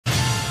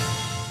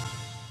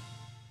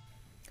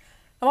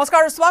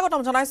নমস্কাৰ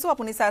স্বাগতম জনাইছো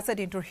আপুনি চাই আছে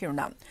দিনটোৰ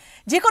শিৰোনাম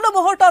যিকোনো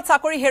মুহূৰ্তত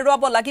চাকৰি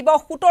হেৰুৱাব লাগিব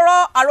 17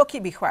 আৰক্ষী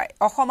বিষয়াই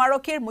অসম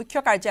আৰক্ষীৰ মুখ্য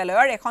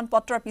কাৰ্যালয়ৰ এখন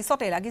পত্ৰৰ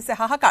পিছতে লাগিছে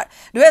হাহাকাৰ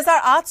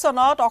 2008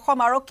 চনত অসম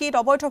আৰক্ষীত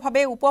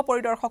অবৈধভাৱে উপ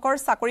পৰিদৰ্শকৰ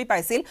চাকৰি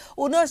পাইছিল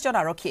 19 জন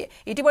আৰক্ষীয়ে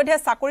ইতিমধ্যে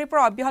চাকৰিৰ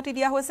পৰা অব্যাহতি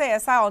দিয়া হৈছে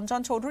এছআই অঞ্জন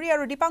চৌধুৰী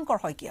আৰু দীপাংকৰ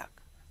শইকীয়াক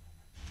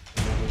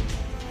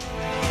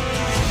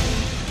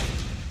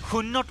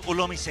শূন্যত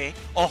ওলমিছে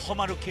অসম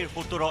আৰক্ষীৰ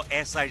 17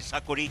 এছআইৰ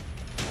চাকৰি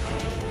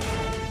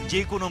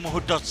যিকোনো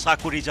মুহূৰ্তত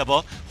চাকৰি যাব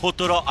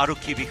 17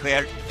 আৰক্ষী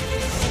বিষয়াৰ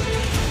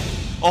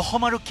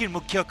অসম আৰক্ষীৰ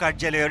মুখ্য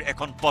কাৰ্যালয়ৰ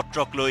এখন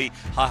পত্ৰক লৈ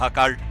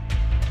হাহাকাৰ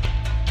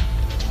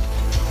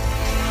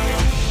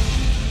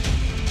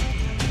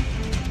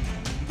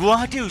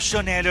গুৱাহাটী উচ্চ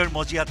ন্যায়ালয়ৰ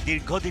মজিয়াত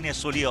দীৰ্ঘদিনে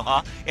চলি অহা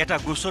এটা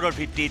গোচৰৰ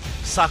ভিত্তিত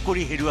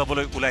চাকৰি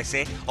হেৰুৱাবলৈ ওলাইছে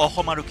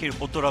অসম আৰক্ষীৰ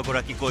 17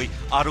 গৰাকীকৈ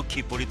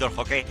আৰক্ষী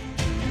পৰিদৰ্শকে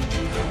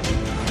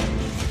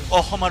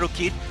অসম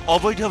আৰক্ষীত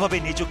অবৈধভাৱে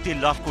নিযুক্তি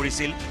লাভ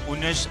কৰিছিল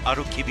 19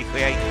 আৰক্ষী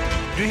বিষয়াই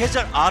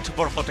 2008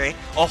 বৰ্ষতে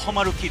অসম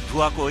আৰক্ষীত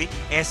ভুৱাকৈ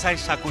এছআইৰ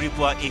চাকৰি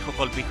পোৱা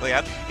এইসকল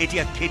বিষয়াক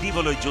এতিয়া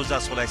খেদিবলৈ যোজা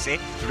চলাইছে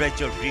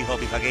ৰাজ্যৰ গৃহ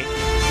বিভাগে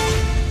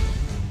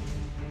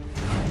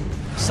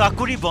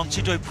চাকৰি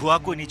বঞ্চিত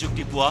ভুৱাকৈ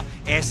নিযুক্তি পোৱা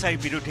এছআইৰ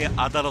বিৰুদ্ধে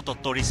আদালতত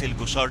তৰিছিল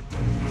গোচৰ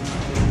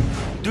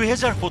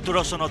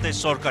 2017 চনতে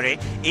চৰকাৰে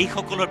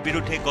এইসকলৰ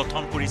বিৰুদ্ধে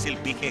গঠন কৰিছিল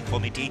বিশেষ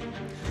কমিটি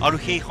আৰু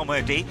সেই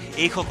সময়তে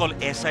এইসকল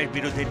এছআইৰ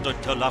বিৰুদ্ধে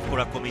তথ্য লাভ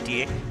কৰা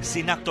কমিটিয়ে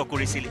চিনাক্ত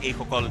কৰিছিল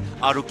এইসকল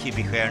আৰক্ষী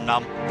বিষয়াৰ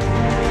নাম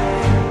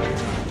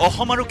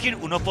অসম আৰক্ষীৰ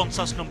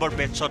 49 নম্বৰ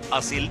বেটছত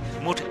আছিল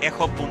মুঠ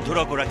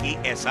 115 গৰাকী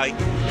এছআই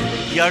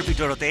ইয়াৰ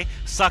ভিতৰতে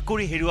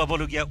চাকৰি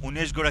হেৰুৱাবলগীয়া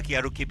 19 গৰাকী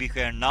আৰক্ষী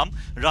বিষয়াৰ নাম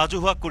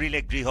ৰাজহুৱা কৰিলে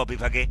গৃহ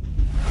বিভাগে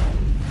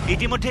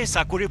ইতিমধ্যে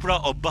চাকৰিৰ পৰা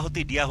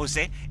অব্যাহতি দিয়া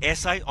হৈছে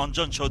এছআই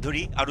অঞ্জন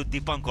চৌধুৰী আৰু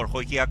দীপাংকৰ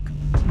শইকীয়াক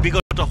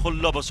বিগত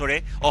 16 বছৰে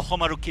অসম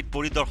আৰক্ষীত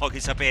পৰিদৰ্শক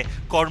হিচাপে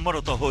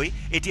কৰ্মৰত হৈ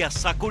এতিয়া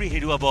চাকৰি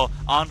হেৰুৱাব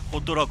আন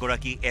 17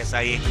 গৰাকী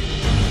এছআইয়ে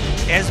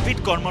এছবিত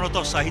কৰ্মৰত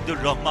শাহিদুৰ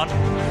ৰহমান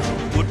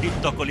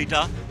উদ্দীপ্ত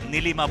কলিতা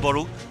নীলিমা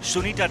বড়ো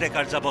সুনীতা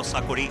ডেকাৰ যাব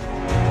চাকৰি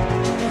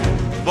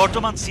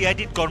বৰ্তমান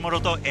চিআইডিত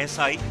কৰ্মৰত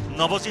এছআই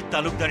নৱজিত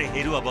তালুকদাৰে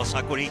হেৰুৱাব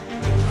চাকৰি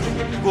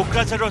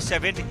কোকৰাঝাৰৰ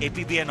 7th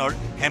এপিবিএনৰ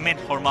হেমেন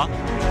শৰ্মা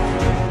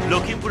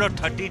লখিমপুৰৰ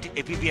 30th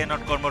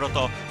এপিবিএনত কৰ্মৰত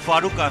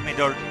ফাৰুক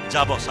আহমেদৰ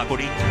যাব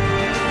চাকৰি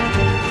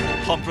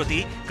সম্প্ৰতি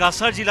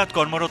কাছাৰ জিলাত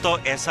কৰ্মৰত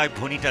এছআই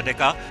ভনিতা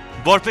ডেকা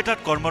বৰপেটাত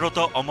কৰ্মৰত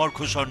অমৰ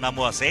ঘোষৰ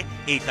নামো আছে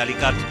এই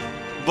তালিকাত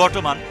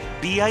বৰ্তমান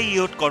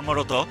বিআইইউত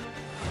কৰ্মৰত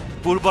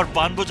পূৰ্বৰ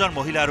পানবজাৰ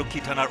মহিলা আৰক্ষী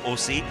থানাৰ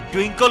ওসি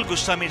টুইংকল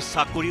গোস্বামীৰ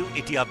চাকৰিও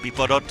এতিয়া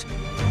বিপদত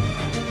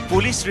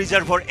পুলিচ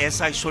ৰিজাৰ্ভৰ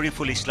এছআই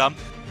শৰীফুল ইছলাম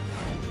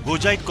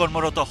গোজাইত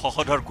কৰ্মৰত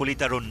সহধৰ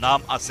কলিতাৰো নাম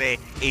আছে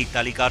এই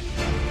তালিকাত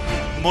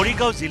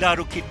মৰিগাঁও জিলা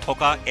আৰক্ষীত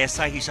থকা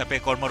এছআই হিচাপে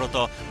কৰ্মৰত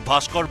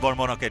ভাস্কৰ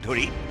বৰ্মনকে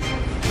ধৰি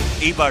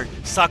এইবাৰ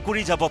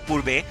চাকৰি যাব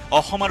পূৰ্বে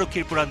অসম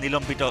আৰক্ষীৰ পৰা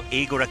নিলম্বিত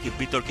এইগৰাকী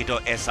বিতৰ্কিত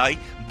এছআই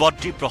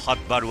বদ্ৰী প্ৰসাদ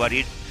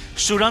বাৰুৱাৰীৰ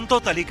চূড়ান্ত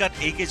তালিকাত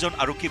এইকেইজন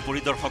আৰক্ষী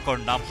পৰিদৰ্শকৰ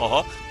নামসহ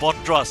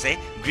পত্ৰ আছে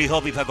গৃহ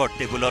বিভাগৰ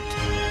টেবুলত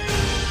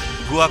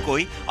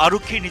ভুৱাকৈ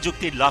আৰক্ষীৰ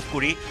নিযুক্তি লাভ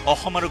কৰি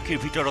অসম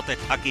আৰক্ষীৰ ভিতৰতে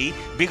থাকি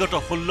বিগত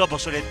 16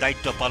 বছৰে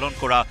দায়িত্ব পালন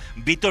কৰা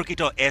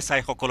বিতৰ্কিত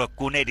এছআইসকলক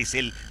কোনে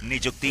দিছিল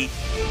নিযুক্তি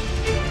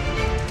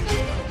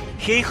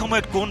সেই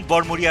সময়ত কোন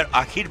বৰমৰীয়াৰ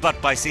আশীৰ্বাদ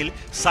পাইছিল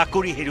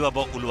চাকৰি হেৰুৱাব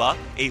ওলোৱা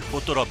এই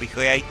 17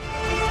 বিষয়াই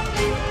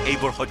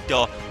এইবোৰ সত্য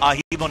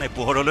আহিবনে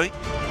পোহৰলৈ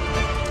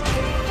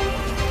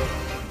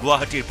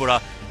গুৱাহাটীৰ পৰা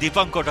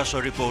দীপাংকৰ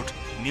দাসৰ report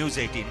news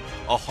 18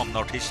 Assam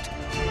north east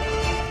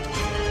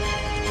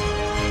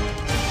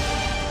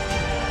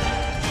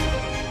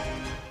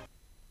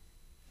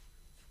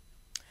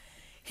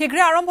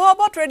শীঘ্ৰে আৰম্ভ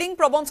হ'ব ট্ৰেডিং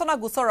প্ৰবঞ্চনা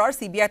গোচৰৰ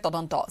সিবিআই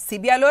তদন্ত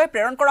সিবিআইলৈ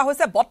প্ৰেৰণ কৰা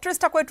হৈছে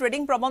 32টাকৈ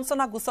ট্ৰেডিং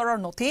প্ৰবঞ্চনা গোচৰৰ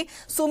নথি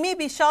সুমি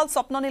বিশাল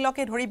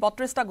স্বপ্ননীলকে ধৰি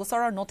 32টা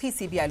গোচৰৰ নথি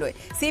সিবিআইলৈ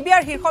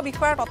সিবিআইৰ শীৰ্ষ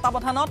বিষয়াৰ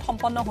তত্ত্বাৱধানত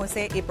সম্পন্ন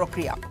হৈছে এই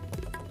প্ৰক্ৰিয়া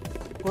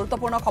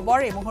গুৰুত্বপূৰ্ণ খবৰ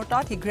এই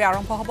মুহূৰ্তত শীঘ্ৰে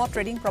আৰম্ভ হ'ব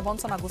ট্ৰেডিং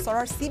প্ৰবঞ্চনা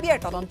গোচৰৰ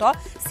সিবিআইৰ তদন্ত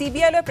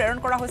সিবিআইলৈ প্ৰেৰণ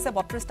কৰা হৈছে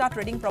 32টা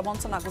ট্ৰেডিং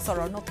প্ৰবঞ্চনা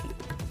গোচৰৰ নথি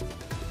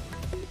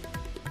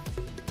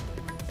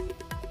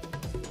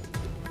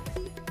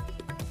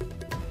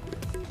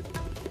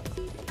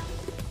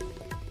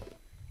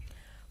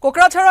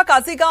কোকৰাঝাৰৰ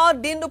কাজিগাঁৱত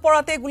দিন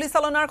দুপৰতে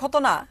গুলীচালনাৰ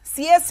ঘটনা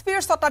সিএছপিৰ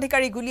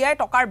স্বত্বাধিকাৰী গুলিয়াই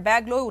টকাৰ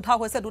বেগ লৈ উঠা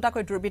হৈছে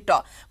দুটাকৈ দুৰ্বৃত্ত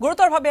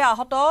গুৰুতৰভাৱে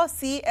আহত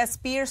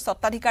সিএছপিৰ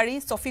স্বত্বাধিকাৰী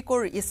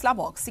শফিকুৰ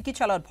ইছলামক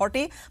চিকিৎসালয়ত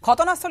ভৰ্তি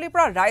ঘটনাস্থলীৰ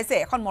পৰা ৰাইজে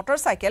এখন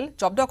মটৰচাইকেল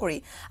জব্দ কৰি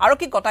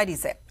আৰক্ষীক গতাই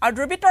দিছে আৰু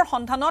দুৰ্বৃত্তৰ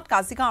সন্ধানত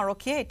কাজিগাঁও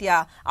আৰক্ষীয়ে এতিয়া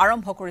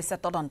আৰম্ভ কৰিছে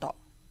তদন্ত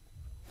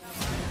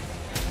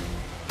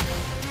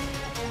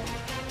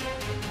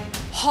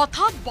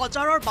হঠাৎ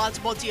বজাৰৰ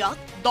বাজবজিয়াত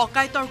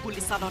ডকাইতৰ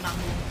গুলীচালনা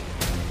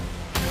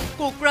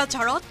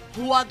কোকৰাঝাৰত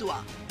হুৱা দুৱা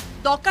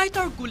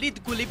ডকাইতৰ গুলিত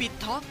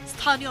গুলিবিদ্ধ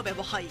স্থানীয়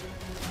ব্যৱসায়ী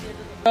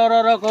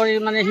কৰি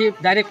মানে সি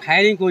ডাইৰেক্ট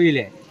ফায়াৰিং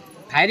কৰিলে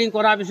ফায়াৰিং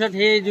কৰাৰ পিছত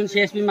সেই যোন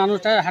চিএছপি মানুহ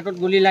তাৰ হাতত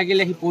গুলি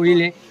লাগিলে সি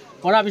পৰিলে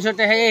কৰাৰ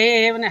পিছতে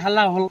সেই মানে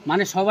হাল্লা হ'ল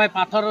মানে সবাই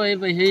পাথৰ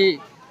সেই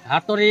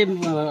হাতৰি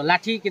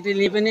লাঠি কেটি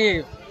নি পিনি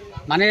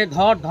মানে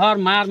ধৰ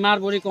মাৰ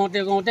বুলি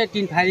কওঁতে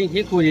 3 ফায়াৰিং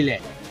সি কৰিলে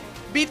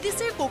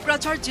বিটিচিৰ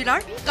কোকৰাঝাৰ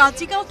জিলাৰ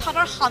কাজিগাঁও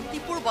থানাৰ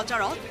শান্তিপুৰ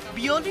বজাৰত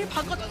বিয়লিৰ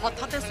ভাগত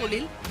হঠাতে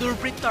চলিল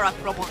দুৰ্বৃত্তৰ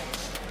আক্ৰমণ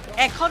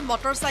এখন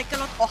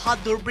মটৰচাইকেলত অহা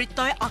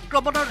দুৰ্বৃত্তই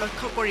আক্ৰমণৰ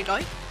লক্ষ্য কৰি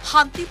লয়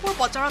শান্তিপুৰ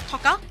বজাৰত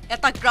থকা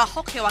এটা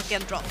গ্ৰাহক সেৱা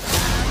কেন্দ্ৰ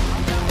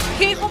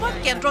সেই সময়ত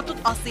কেন্দ্ৰটোত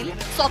আছিল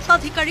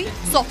স্বত্বাধিকাৰী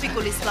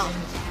শফিকুল ইছলাম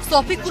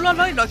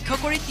শফিকুললৈ লক্ষ্য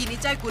কৰি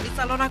তিনিটাই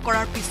গুলীচালনা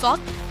কৰাৰ পিছত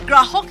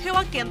গ্ৰাহক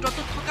সেৱা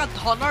কেন্দ্ৰটোত থকা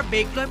ধনৰ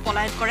বেগ লৈ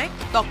পলায়ন কৰে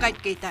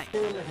ডকাইতকেইটাই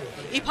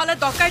ইফালে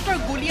ডকাইতৰ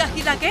গুলী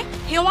আহি লাগে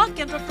সেৱা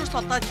কেন্দ্ৰটোৰ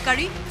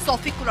স্বত্বাধিকাৰী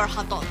শফিকুলৰ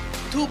হাতত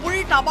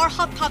ধুবুৰীৰ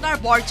টামাৰহাট থানাৰ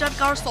বৰজান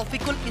গাঁৱৰ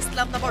শফিকুল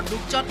ইছলাম নামৰ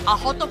লোকজন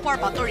আহত হোৱাৰ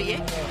বাতৰিয়ে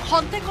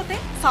খন্তেকতে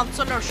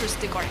চাঞ্চল্যৰ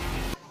সৃষ্টি কৰে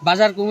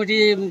বাজাৰ কমিটি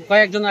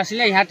কয়েকজন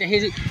আছিলে ইহাতে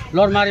সেই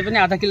লৰ মাৰি পিনে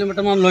আধা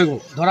কিলোমিটাৰমান লৈ গ'ল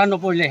ধৰা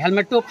নপৰিলে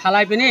হেলমেটটো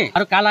ফালাই পিনে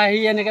আৰু কালা সি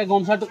এনেকৈ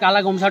কালা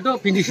গামছাটো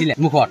পিন্ধিছিলে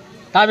মুখত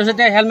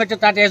তাৰপিছতে হেলমেটটো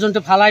তাত এজনটো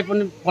ফালাই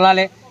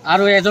পলালে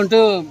আৰু এজনটো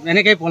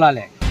এনেকৈ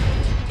পলালে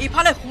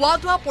ইফালে হোৱা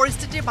ধোৱা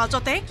পৰিস্থিতিৰ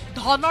মাজতে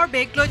ধনৰ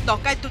বেগ লৈ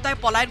ডকাইত দুটাই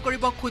পলায়ন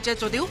কৰিব খোজে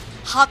যদিও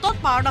হাতত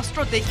মাৰণাস্ত্ৰ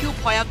দেখিও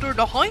ভয়াতুৰ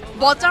নহয়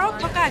বজাৰত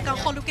থকা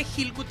একাংশ লোকে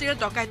শিলগুটিৰে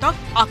ডকাইতক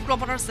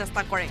আক্ৰমণৰ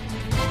চেষ্টা কৰে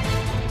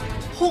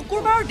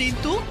শুকুৰবাৰৰ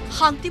দিনটো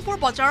শান্তিপুৰ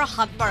বজাৰৰ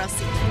হাটবাৰ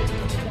আছিল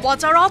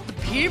বজাৰত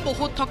ভিৰ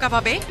বহুত থকা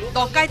বাবে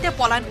ডকাইতে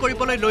পলায়ন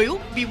কৰিবলৈ লৈও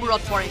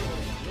বিমূৰত পৰে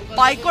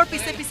বাইকৰ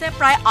পিছে পিছে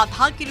প্ৰায়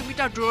আধা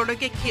কিলোমিটাৰ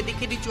দূৰলৈকে খেদি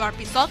খেদি যোৱাৰ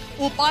পিছত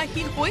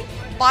উপায়হীন হৈ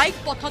বাইক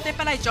পথতে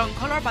পেলাই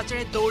জংঘলৰ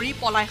মাজেৰে দৌৰি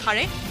পলাই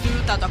সাৰে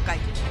দুয়োটা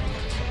ডকাইত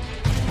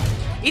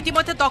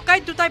ইতিমধ্যে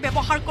ডকাইত দুটাই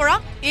ব্যৱহাৰ কৰা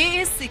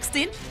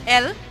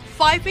AS16L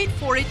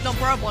 5848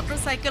 নম্বৰৰ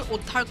মটৰচাইকেল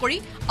উদ্ধাৰ কৰি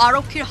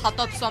আৰক্ষীৰ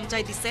হাতত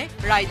চমজাই দিছে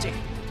ৰাইজে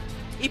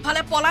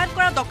ইফালে পলায়ন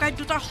কৰা ডকাইত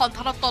দুটাৰ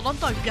সন্ধানত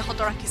তদন্ত অব্যাহত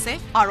ৰাখিছে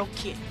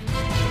আৰক্ষীয়ে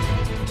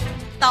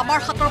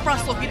তামাৰহাটৰ পৰা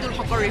শহীদুল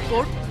হকৰ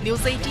report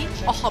news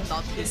 18 Assam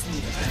north east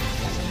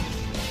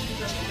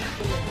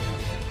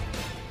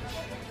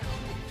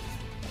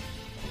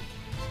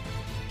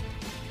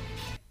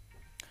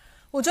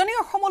উজনি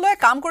অসমলৈ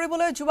কাম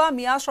কৰিবলৈ যোৱা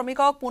মিয়া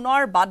শ্ৰমিকক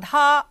পুনৰ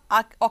বাধা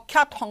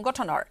অখ্যাত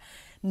সংগঠনৰ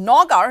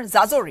নগাঁৱৰ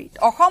জাজৰিত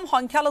অসম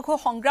সংখ্যালঘু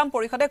সংগ্ৰাম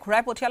পৰিষদে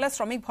ঘূৰাই পঠিয়ালে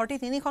শ্ৰমিক ভৰ্তি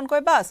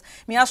 3খনকৈ বাছ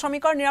মিয়া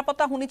শ্ৰমিকৰ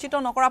নিৰাপত্তা সুনিশ্চিত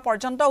নকৰা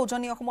পৰ্যন্ত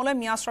উজনি অসমলৈ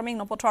মিয়া শ্ৰমিক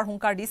নপঠোৱাৰ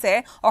হুংকাৰ দিছে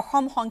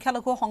অসম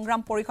সংখ্যালঘু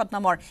সংগ্ৰাম পৰিষদ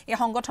নামৰ এই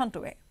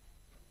সংগঠনটোৱে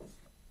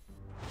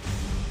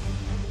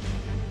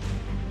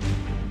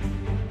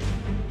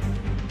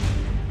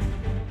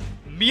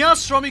মিয়া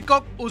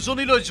শ্ৰমিকক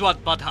উজনিলৈ যোৱাত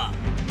বাধা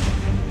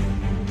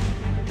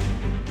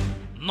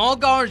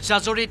নগাঁৱৰ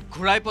জাজৰিত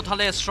ঘূৰাই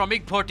পঠালে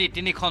শ্ৰমিক ভৰ্তি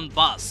 3খন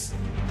বাছ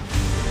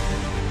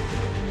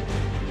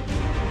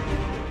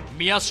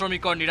মিয়া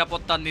শ্ৰমিকৰ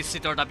নিৰাপত্তা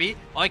নিশ্চিতৰ দাবী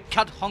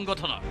অখ্যাত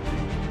সংগঠনৰ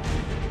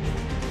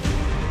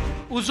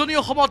উজনি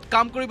অসমত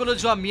কাম কৰিবলৈ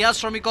যোৱা মিয়া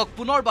শ্ৰমিকক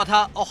পুনৰ বাধা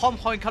অসম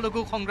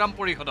সংখ্যালঘু সংগ্ৰাম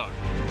পৰিষদৰ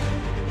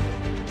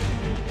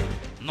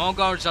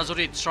নগাঁৱৰ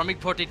জাজৰিত শ্ৰমিক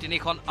ভৰ্তি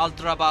 3খন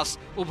আল্ট্ৰা বাছ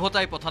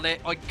উভতাই পঠালে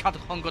অখ্যাত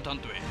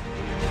সংগঠনটোৱে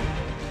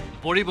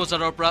বৰি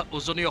বজাৰৰ পৰা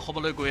উজনি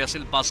অসমলৈ গৈ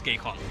আছিল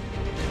বাছকেইখন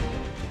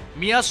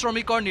মিয়া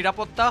শ্ৰমিকৰ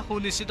নিৰাপত্তা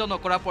সুনিশ্চিত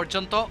নকৰা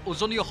পৰ্যন্ত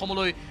উজনি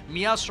অসমলৈ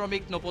মিয়া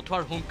শ্ৰমিক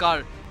নপঠোৱাৰ হুংকাৰ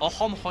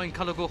অসম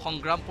সংখ্যালঘু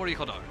সংগ্ৰাম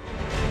পৰিষদৰ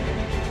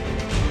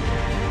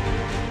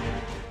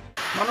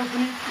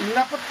মানুহখিনি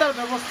নিৰাপত্তাৰ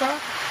ব্যৱস্থা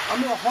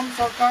আমি অসম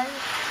চৰকাৰ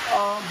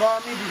বা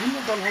আমি বিভিন্ন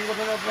দল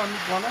সংগঠনৰ পৰা আমি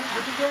পোৱা নাই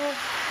গতিকে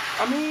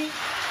আমি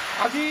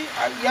আজি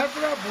ইয়াৰ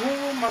পৰা বহু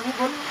মানুহ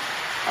গ'ল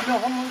আমি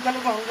অসম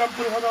সংখ্যালঘু সংগ্ৰাম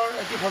পৰিষদৰ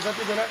এটি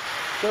সজাতি জ্বলাই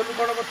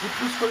তেওঁলোকৰ লগত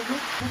সোধপোছ কৰিলোঁ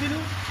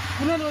সুধিলোঁ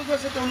কোনে লৈ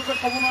গৈছে তেওঁলোকে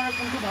ক'ব নোৱাৰে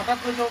কোনটো ভাটাত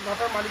লৈ যাওক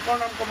ভাটাৰ মালিকৰ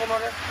নাম ক'ব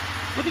নোৱাৰে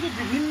গতিকে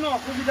বিভিন্ন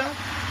অসুবিধা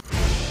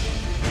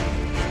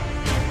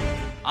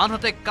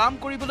আনহাতে কাম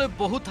কৰিবলৈ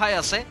বহু ঠাই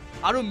আছে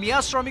আৰু মিয়া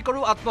শ্ৰমিকৰো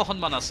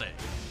আত্মসন্মান আছে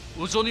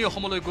উজনি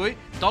অসমলৈ গৈ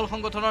দল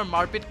সংগঠনৰ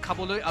মাৰপিট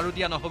খাবলৈ আৰু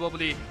দিয়া নহ'ব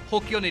বুলি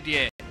সকিয়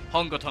নিদিয়ে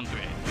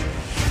সংগঠনটোৱে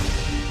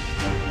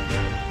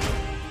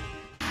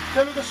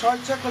তেওঁলোকে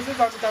স্বেচ্ছাই কৈছে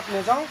যে আমি তাত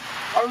নাযাওঁ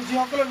আৰু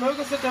যিসকলে লৈ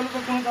গৈছে তেওঁলোকে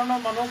কোনো ধৰণৰ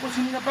মানুহকো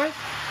চিনি নাপায়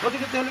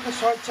গতিকে তেওঁলোকে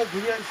স্বেচ্ছাই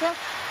ঘূৰি আহিছে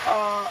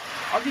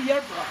আজি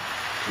ইয়াৰ পৰা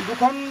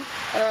দুখন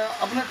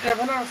আপোনাৰ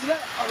ট্ৰেভেলাৰ আছিলে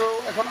আৰু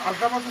এখন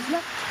আল্ট্ৰা বাছ আছিলে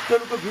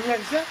তেওঁলোকে ঘূৰি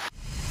আহিছে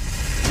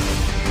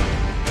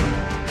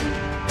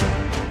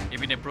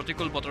ইপিনে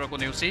প্ৰতিকূল বতৰকো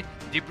নেওচি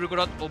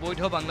ডিব্ৰুগড়ত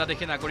অবৈধ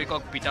বাংলাদেশী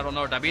নাগৰিকক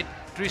বিতৰণৰ দাবীত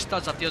 30টা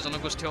জাতীয়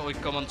জনগোষ্ঠীয়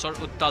ঐক্য মঞ্চৰ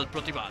উত্তাল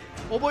প্ৰতিবাদ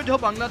অবৈধ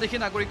বাংলাদেশী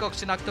নাগৰিকক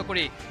চিনাক্ত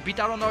কৰি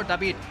বিতৰণৰ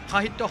দাবীত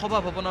সাহিত্য সভা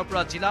ভৱনৰ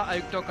পৰা জিলা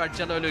আয়ুক্ত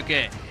কাৰ্যালয়লৈকে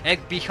এক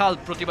বিশাল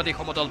প্ৰতিবাদী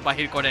সমদল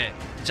বাহিৰ কৰে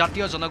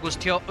জাতীয়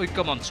জনগোষ্ঠীয় ঐক্য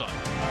মঞ্চ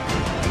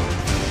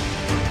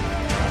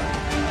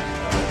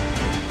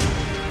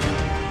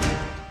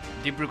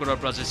ডিব্ৰুগড়ৰ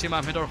পৰা জেছিম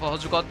আহমেদৰ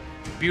সহযোগত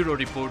bureau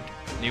report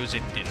news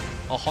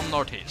 18 Assam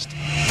north east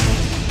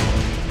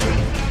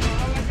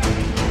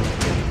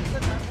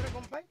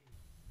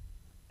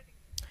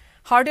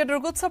শাৰদীয়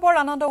দুৰ্গোৎসৱৰ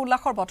আনন্দ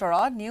উল্লাসৰ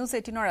বতৰত নিউজ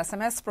 18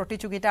 এছএমএছ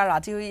প্ৰতিযোগিতাৰ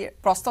আজি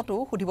প্ৰশ্নটো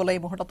সুধিবলৈ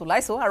মুহূৰ্তত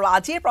ওলাইছো আৰু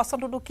আজিৰ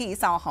প্ৰশ্নটো কি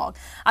চাওঁ হওক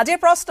আজিৰ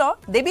প্ৰশ্ন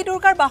দেৱী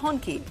দুৰ্গাৰ বাহন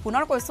কি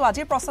পুনৰ কৈছো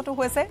আজিৰ প্ৰশ্নটো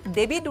হৈছে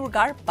দেৱী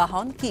দুৰ্গাৰ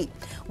বাহন কি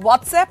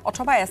WhatsApp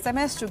অথবা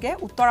SMS যোগে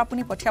উত্তৰ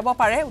আপুনি পঠিয়াব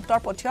পাৰে উত্তৰ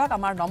পঠিয়াওক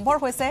আমাৰ নম্বৰ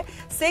হৈছে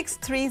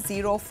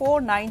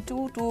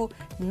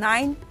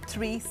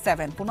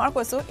 6304922937 পুনৰ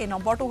কৈছো এই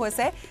নম্বৰটো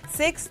হৈছে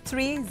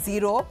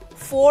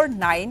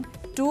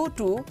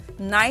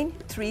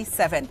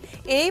 6304922937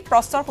 এই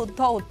প্ৰশ্নৰ শুদ্ধ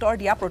উত্তৰ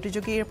দিয়া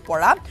প্ৰতিযোগীৰ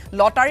পৰা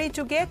লটাৰী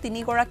যোগে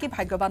 3 গৰাকী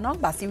ভাগ্যৱানক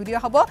বাছি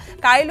উলিওৱা হ'ব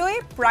কাইলৈ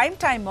প্ৰাইম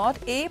টাইমত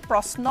এই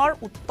প্ৰশ্নৰ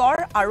উত্তৰ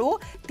আৰু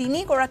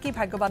 3 গৰাকী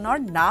ভাগ্যৱানৰ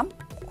নাম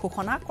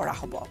ঘোষণা কৰা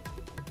হ'ব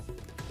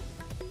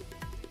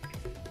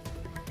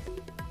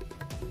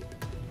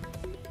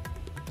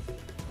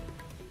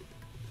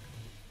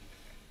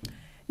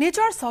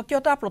নিজৰ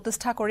স্বকীয়তা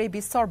প্ৰতিষ্ঠা কৰি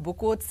বিশ্বৰ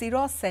বুকুত চিৰ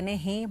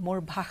চেনেহী মোৰ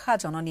ভাষা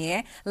জননীয়ে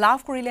লাভ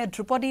কৰিলে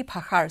ধ্ৰুপদী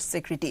ভাষাৰ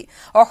স্বীকৃতি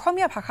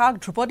অসমীয়া ভাষাক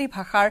ধ্ৰুপদী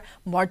ভাষাৰ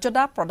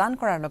মৰ্যাদা প্ৰদান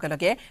কৰাৰ লগে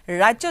লগে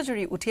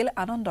ৰাজ্যজুৰি উঠিল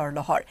আনন্দৰ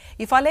লহৰ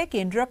ইফালে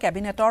কেন্দ্ৰীয়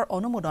কেবিনেটৰ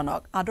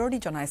অনুমোদনক আদৰণি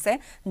জনাইছে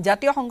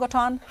জাতীয়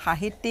সংগঠন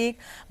সাহিত্যিক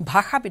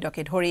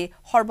ভাষাবিদকে ধৰি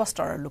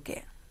সৰ্বস্তৰৰ লোকে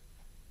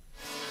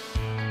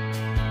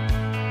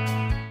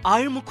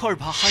আইৰ মুখৰ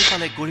ভাষাই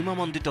পালে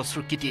গৰিমামণ্ডিত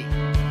স্বীকৃতি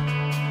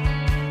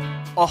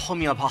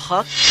অসমীয়া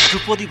ভাষাক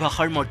ধ্ৰুপদী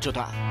ভাষাৰ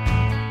মৰ্যাদা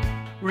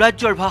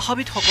ৰাজ্যৰ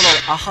ভাষাবিদসকলৰ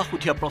আশা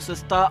সুধীয়া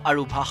প্ৰচেষ্টা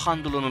আৰু ভাষা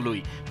আন্দোলনলৈ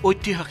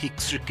ঐতিহাসিক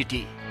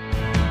স্বীকৃতি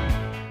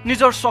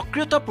নিজৰ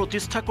সক্ৰিয়তা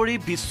প্ৰতিষ্ঠা কৰি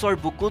বিশ্বৰ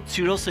বুকুত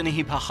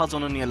চিৰচেনেহী ভাষা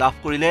জননীয়ে লাভ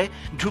কৰিলে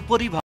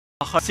ধ্ৰুপদী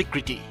ভাষাৰ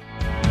স্বীকৃতি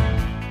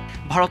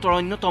ভাৰতৰ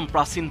অন্যতম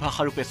প্ৰাচীন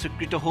ভাষাৰূপে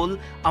স্বীকৃত হ'ল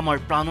আমাৰ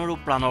প্ৰাণৰো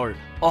প্ৰাণৰ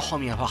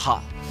অসমীয়া ভাষা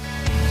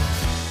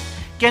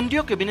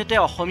কেন্দ্ৰীয় কেবিনেটে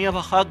অসমীয়া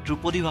ভাষাক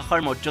ধ্ৰুপদী ভাষাৰ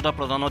মৰ্যাদা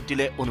প্ৰদানত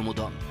দিলে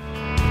অনুমোদন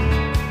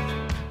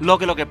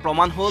লগে লগে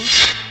প্ৰমাণ হ'ল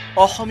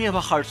অসমীয়া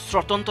ভাষাৰ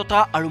স্বতন্ত্ৰতা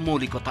আৰু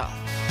মৌলিকতা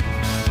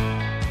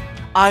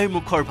আইৰ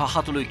মুখৰ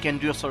ভাষাটোলৈ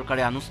কেন্দ্ৰীয়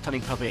চৰকাৰে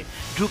আনুষ্ঠানিকভাৱে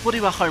ধ্ৰুপদী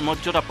ভাষাৰ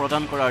মৰ্যাদা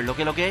প্ৰদান কৰাৰ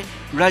লগে লগে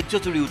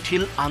ৰাজ্যজুৰি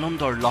উঠিল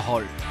আনন্দৰ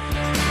লহৰ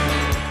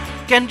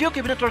কেন্দ্ৰীয়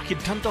কেবিনেটৰ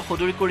সিদ্ধান্ত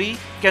সদৰি কৰি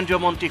কেন্দ্ৰীয়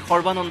মন্ত্ৰী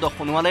সৰ্বানন্দ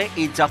সোণোৱালে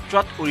এই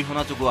যাত্ৰাত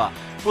অৰিহণা যোগোৱা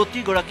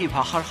প্ৰতিগৰাকী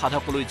ভাষাৰ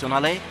সাধকলৈ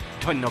জনালে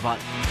ধন্যবাদ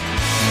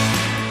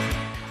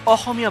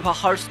অসমীয়া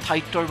ভাষাৰ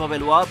স্থায়িত্বৰ বাবে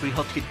লোৱা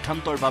বৃহৎ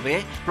সিদ্ধান্তৰ বাবে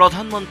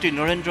প্ৰধানমন্ত্ৰী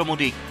নৰেন্দ্ৰ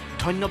মোদীক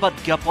ধন্যবাদ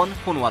জ্ঞাপন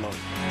সোণোৱালৰ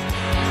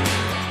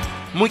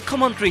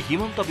মুখ্যমন্ত্ৰী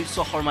হিমন্ত বিশ্ব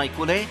শৰ্মাই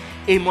ক'লে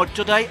এই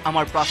মৰ্যাদাই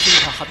আমাৰ প্ৰাচীন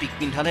ভাষাটিক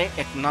পিন্ধালে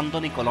এক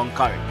নান্দনিক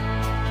অলংকাৰ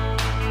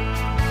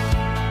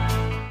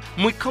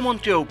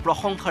মুখ্যমন্ত্ৰীয়েও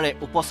প্ৰশংসাৰে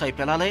উপচাই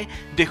পেলালে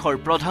দেশৰ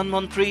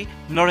প্ৰধানমন্ত্ৰী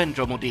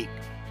নৰেন্দ্ৰ মোদীক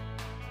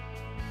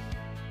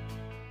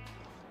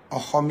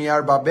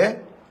অসমীয়াৰ বাবে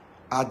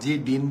আজি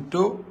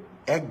দিনটো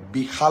এক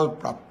বিশাল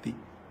প্ৰাপ্তি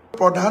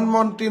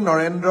প্ৰধানমন্ত্ৰী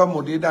নৰেন্দ্ৰ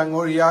মোদী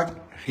ডাঙৰীয়াক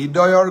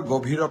হৃদয়ৰ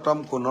গভীৰতম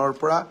কোণৰ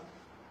পৰা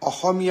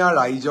অসমীয়া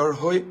ৰাইজৰ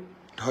হৈ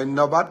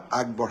ধন্যবাদ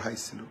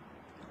আগবঢ়াইছিলোঁ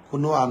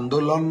কোনো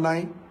আন্দোলন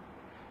নাই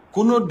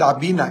কোনো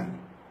দাবী নাই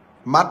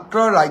মাত্ৰ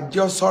ৰাজ্য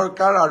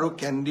চৰকাৰ আৰু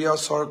কেন্দ্ৰীয়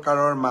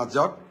চৰকাৰৰ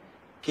মাজত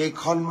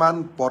কেইখনমান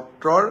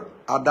পত্ৰৰ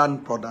আদান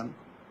প্ৰদান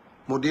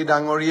মোদী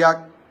ডাঙৰীয়াক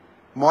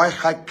মই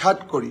সাক্ষাৎ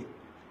কৰি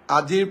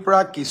আজিৰ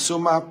পৰা কিছু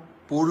মাহ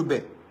পূৰ্বে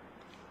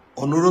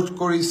অনুৰোধ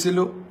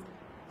কৰিছিলোঁ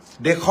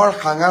দেশৰ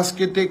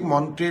সাংস্কৃতিক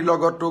মন্ত্ৰীৰ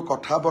লগতো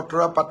কথা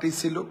বতৰা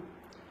পাতিছিলোঁ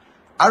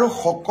আৰু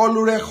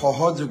সকলোৰে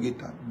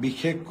সহযোগিতা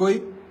বিশেষকৈ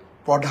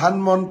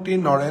প্ৰধানমন্ত্ৰী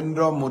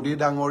নৰেন্দ্ৰ মোদী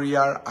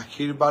ডাঙৰীয়াৰ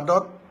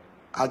আশীৰ্বাদত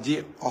আজি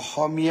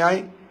অসমীয়াই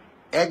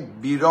এক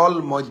বিৰল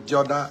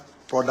মৰ্যাদা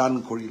প্ৰদান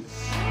কৰিলে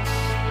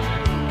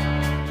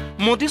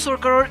মোদী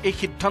চৰকাৰৰ এই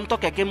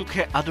সিদ্ধান্তক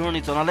একেমুখে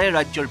আদৰণি জনালে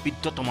ৰাজ্যৰ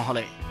বিদ্যুৎ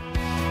মহলে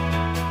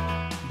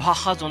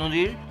ভাষা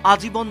জননীৰ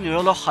আজীৱন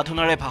নিৰলস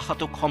সাধনাৰে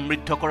ভাষাটোক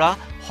সমৃদ্ধ কৰা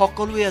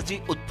সকলোৱে আজি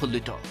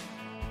উৎফুল্লিত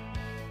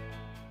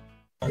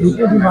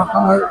ধ্ৰুপদী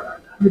ভাষাৰ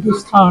যিটো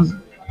স্থান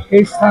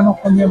সেই স্থান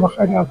অসমীয়া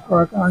ভাষাই লাভ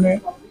কৰাৰ কাৰণে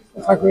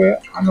সঁচাকৈয়ে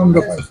আনন্দ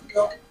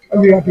পাইছোঁ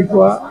আজি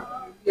ৰাতিপুৱা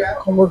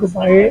খবৰটো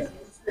পায়ে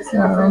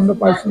আনন্দ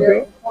পাইছোঁ যে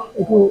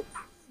এইটো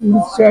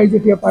উৰিষ্যাই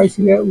যেতিয়া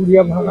পাইছিলে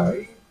উৰিয়া ভাষাই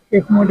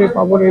সেই সময়তে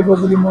পাব লাগিব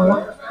বুলি মই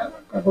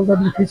কাগজত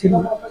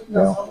লিখিছিলোঁ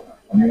যে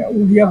অসমীয়া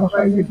উৰিয়া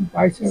ভাষাই যিটো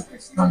পাইছে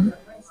স্থান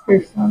সেই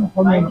স্থান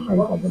অসমীয়া ভাষাই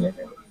পাব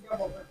লাগে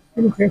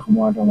কিন্তু সেই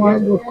সময়ত আমাৰ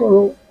বোধ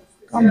কৰোঁ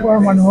কাম কৰা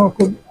মানুহৰ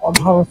খুব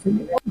অভাৱ আছিল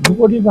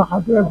ধ্ৰুপদী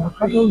ভাষাটোৱে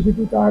ভাষাটোৰ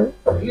যিটো তাৰ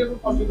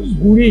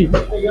গুৰি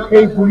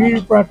সেই গুৰিৰ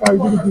পৰা তাৰ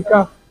যিটো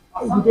বিকাশ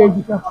গোটেই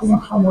বিকাশখিনি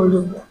সামৰি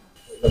ল'ব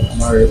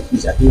আমাৰ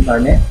জাতিৰ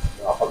কাৰণে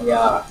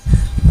অসমীয়া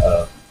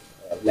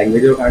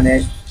লেংগুৱেজৰ কাৰণে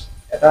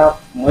এটা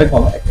মই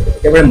কম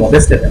একেবাৰে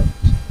মডেষ্ট এটেম্প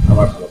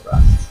আমাৰ ফালৰ পৰা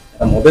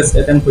এটা মডেষ্ট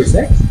এটেম্প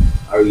হৈছে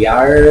আৰু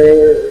ইয়াৰ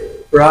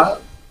পৰা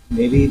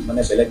মেবি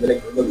মানে বেলেগ বেলেগ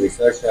ধৰণৰ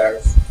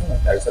ৰিচাৰ্চাৰ্ছ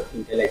তাৰপিছত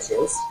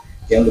ইণ্টেলেকচুৱেলছ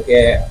তেওঁলোকে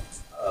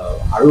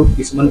আৰু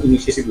কিছুমান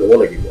ইনিচিয়েটিভ ল'ব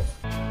লাগিব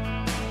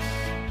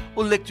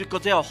উল্লেখযোগ্য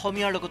যে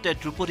অসমীয়াৰ লগতে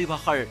ধ্ৰুপদী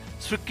ভাষাৰ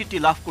স্বীকৃতি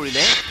লাভ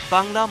কৰিলে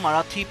বাংলা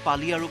মাৰাঠী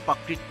পালি আৰু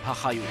প্ৰাকৃত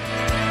ভাষায়ো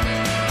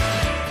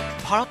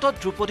ভাৰতত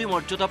ধ্ৰুপদী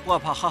মৰ্যাদা পোৱা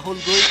ভাষা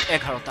হ'লগৈ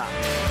 11টা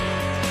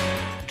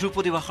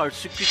ধ্ৰুপদী ভাষাৰ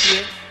স্বীকৃতিয়ে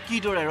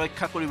কিদৰে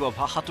ৰক্ষা কৰিব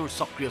ভাষাটোৰ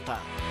সক্ৰিয়তা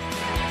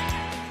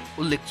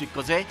উল্লেখযোগ্য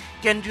যে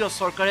কেন্দ্ৰীয়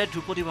চৰকাৰে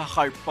ধ্ৰুপদী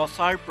ভাষাৰ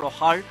প্ৰচাৰ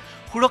প্ৰসাৰ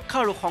সুৰক্ষা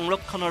আৰু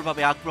সংৰক্ষণৰ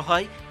বাবে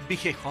আগবঢ়াই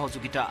বিশেষ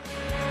সহযোগিতা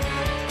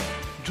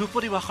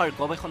ধ্ৰুপদী ভাষাৰ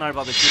গৱেষণাৰ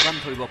বাবে যোগান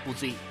ধৰিব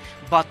পুঁজি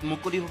বাট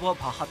মুকলি হ'ব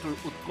ভাষাটোৰ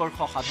উৎকৰ্ষ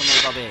সাধনৰ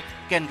বাবে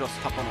কেন্দ্ৰ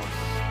স্থাপনৰ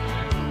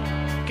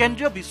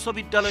কেন্দ্ৰীয়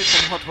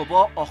বিশ্ববিদ্যালয়সমূহত হ'ব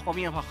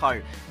অসমীয়া ভাষাৰ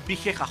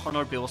বিশেষ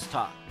আসনৰ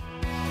ব্যৱস্থা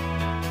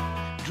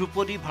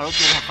ধ্ৰুপদী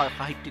ভাৰতীয় ভাষাৰ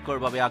সাহিত্যিকৰ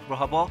বাবে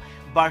আগবঢ়াব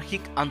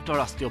বাৰ্ষিক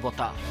আন্তঃৰাষ্ট্ৰীয়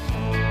বঁটা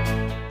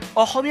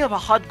অসমীয়া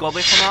ভাষাত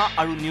গৱেষণা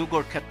আৰু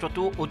নিয়োগৰ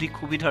ক্ষেত্ৰতো অধিক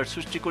সুবিধাৰ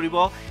সৃষ্টি কৰিব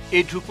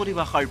এই ধ্ৰুপদী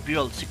ভাষাৰ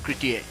বিৰল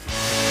স্বীকৃতিয়ে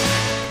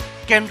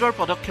কেন্দ্ৰৰ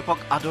পদক্ষেপক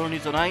আদৰণি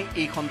জনাই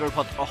এই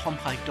সন্দৰ্ভত অসম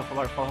সাহিত্য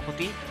সভাৰ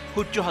সভাপতি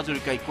সূৰ্য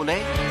হাজৰিকাই ক'লে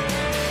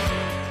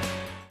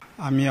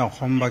আমি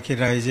অসমবাসী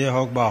ৰাইজে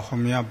হওক বা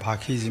অসমীয়া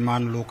ভাষী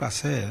যিমান লোক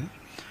আছে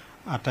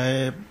আটাই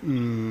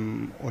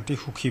অতি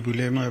সুখী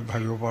বুলি মই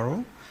ভাবিব পাৰোঁ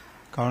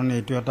কাৰণ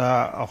এইটো এটা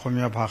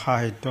অসমীয়া ভাষা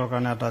সাহিত্যৰ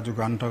কাৰণে এটা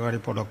যুগান্তকাৰী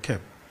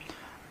পদক্ষেপ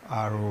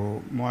আৰু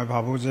মই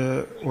ভাবোঁ যে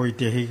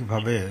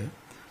ঐতিহাসিকভাৱে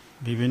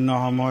বিভিন্ন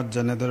সময়ত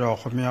যেনেদৰে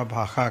অসমীয়া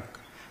ভাষাক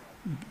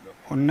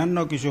অন্যান্য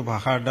কিছু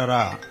ভাষাৰ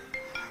দ্বাৰা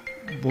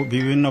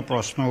বিভিন্ন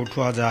প্ৰশ্ন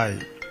উঠোৱা যায়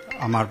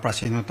আমাৰ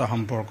প্ৰাচীনতা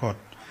সম্পৰ্কত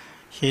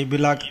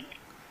সেইবিলাক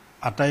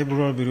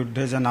আটাইবোৰৰ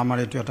বিৰুদ্ধে যেন আমাৰ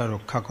এইটো এটা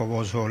ৰক্ষা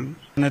কৱচ হ'ল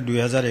মানে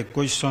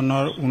 2021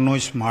 চনৰ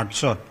 19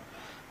 মাৰ্চত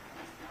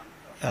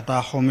এটা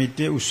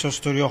সমিতি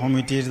উচ্চস্তৰীয়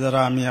সমিতিৰ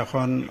দ্বাৰা আমি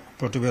এখন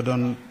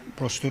প্ৰতিবেদন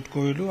প্ৰস্তুত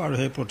কৰিলোঁ আৰু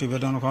সেই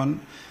প্ৰতিবেদনখন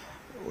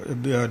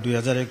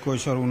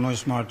 2021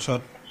 19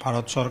 মাৰ্চত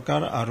ভাৰত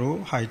চৰকাৰ আৰু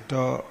সাহিত্য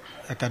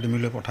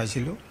একাডেমীলৈ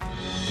পঠাইছিলোঁ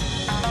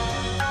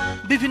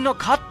বিভিন্ন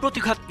ঘাট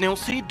প্ৰতিঘাত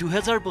নেওচি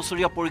 2000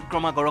 বছৰীয়া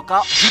পৰিক্ৰমা গৰকা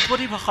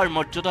ধ্ৰুপদী ভাষাৰ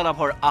মৰ্যাদা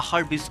লাভৰ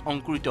আশাৰ বীজ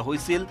অংকুৰিত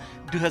হৈছিল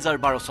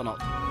 2012 চনত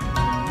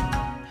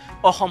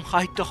অসম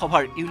সাহিত্য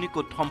সভাৰ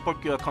ইউনিকোড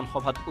সম্পৰ্কীয় এখন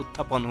সভাত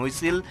উত্থাপন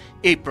হৈছিল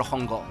এই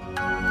প্ৰসংগ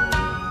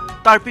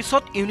তাৰ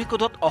পিছত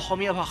ইউনিকোডত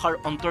অসমীয়া ভাষাৰ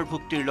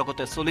অন্তৰ্ভুক্তিৰ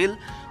লগতে চলিল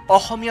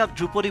অসমীয়া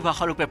ধ্ৰুপদী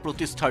ভাষাৰূপে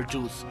প্ৰতিষ্ঠাৰ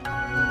যুঁজ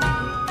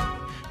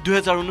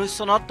 2019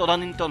 চনত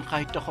তদানীন্তন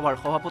সাহিত্য সভাৰ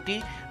সভাপতি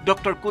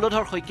ডক্টৰ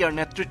কুলধৰ শইকীয়াৰ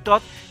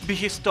নেতৃত্বত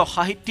বিশিষ্ট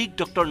সাহিত্যিক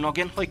ডক্টৰ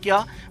নগেন শইকীয়া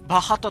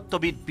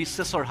ভাষাতত্ত্ববিদ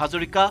বিশ্বেশ্বৰ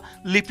হাজৰিকা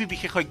লিপি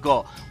বিশেষজ্ঞ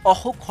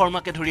অশোক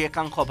শৰ্মাকে ধৰি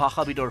একাংশ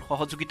ভাষাবিদৰ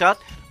সহযোগিতাত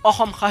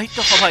অসম সাহিত্য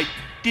সভাই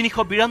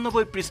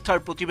 392 পৃষ্ঠাৰ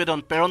প্ৰতিবেদন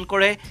প্ৰেৰণ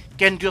কৰে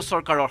কেন্দ্ৰীয়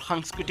চৰকাৰৰ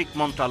সাংস্কৃতিক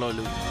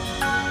মন্ত্ৰালয়লৈ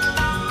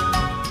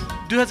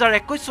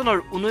 2021 চনৰ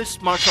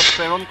 19 মাৰ্চত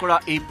প্ৰেৰণ কৰা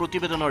এই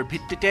প্ৰতিবেদনৰ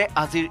ভিত্তিতে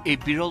আজিৰ এই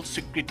বিৰল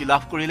স্বীকৃতি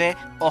লাভ কৰিলে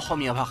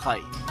অসমীয়া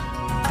ভাষাই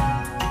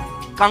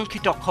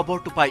কাংক্ষিত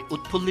খবৰটো পাই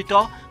উৎফুল্লিত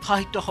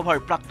সাহিত্য সভাৰ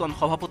প্ৰাক্তন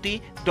সভাপতি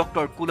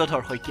ডক্টৰ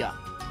কুলধৰ শইকীয়া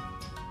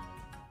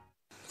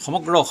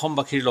সমগ্ৰ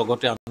অসমবাসীৰ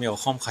লগতে আমি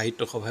অসম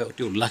সাহিত্য সভাই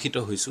অতি উল্লাসিত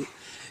হৈছোঁ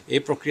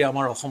এই প্ৰক্ৰিয়া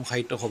আমাৰ অসম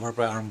সাহিত্য সভাৰ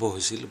পৰা আৰম্ভ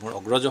হৈছিল মোৰ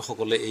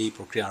অগ্ৰজসকলে এই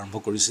প্ৰক্ৰিয়া আৰম্ভ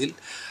কৰিছিল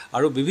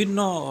আৰু বিভিন্ন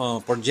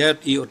পৰ্যায়ত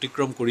ই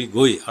অতিক্ৰম কৰি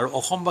গৈ আৰু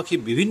অসমবাসী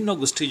বিভিন্ন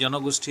গোষ্ঠী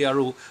জনগোষ্ঠী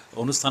আৰু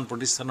অনুষ্ঠান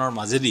প্ৰতিষ্ঠানৰ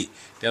মাজেদি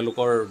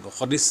তেওঁলোকৰ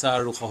সদিচ্ছা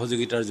আৰু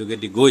সহযোগিতাৰ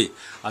যোগেদি গৈ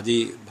আজি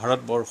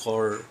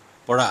ভাৰতবৰ্ষৰ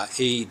পৰা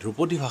এই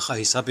ধ্ৰুপদী ভাষা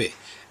হিচাপে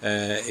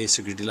এই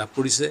স্বীকৃতি লাভ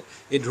কৰিছে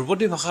এই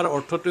ধ্ৰুপদী ভাষাৰ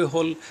অৰ্থটোৱে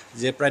হ'ল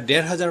যে প্ৰায়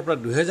 1500 পৰা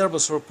 2000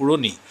 বছৰ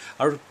পুৰণি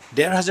আৰু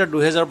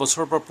 1500-2000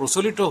 বছৰৰ পৰা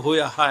প্ৰচলিত হৈ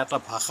অহা এটা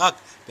ভাষাক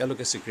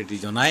তেওঁলোকে স্বীকৃতি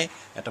জনায়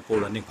এটা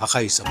পৌৰাণিক ভাষা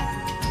হিচাপে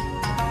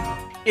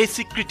এই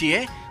স্বীকৃতিয়ে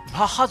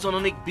ভাষা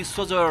জননীক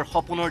বিশ্বজয়ৰ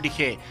সপোনৰ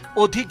দিশে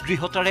অধিক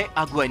দৃঢ়তাৰে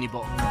আগুৱাই নিব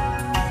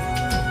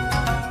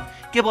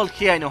কেৱল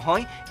সেয়াই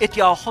নহয়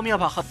এতিয়া অসমীয়া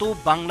ভাষাটো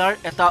বাংলাৰ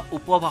এটা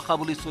উপভাষা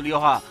বুলি চলি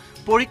অহা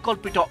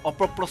পৰিকল্পিত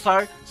অপপ্ৰচাৰ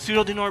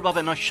চিৰদিনৰ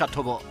বাবে নস্যাৎ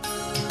হ'ব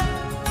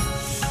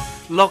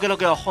লগে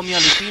লগে অসমীয়া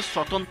লিপি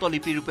স্বতন্ত্ৰ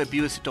লিপি ৰূপে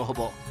বিবেচিত হ'ব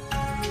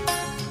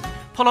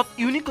ফলত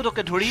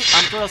ইউনিকোডকে ধৰি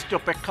আন্তঃৰাষ্ট্ৰীয়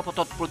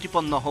প্ৰেক্ষাপটত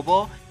প্ৰতিপন্ন হ'ব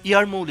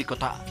ইয়াৰ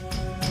মৌলিকতা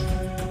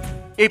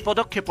এই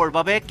পদক্ষেপৰ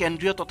বাবে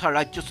কেন্দ্ৰীয় তথা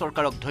ৰাজ্য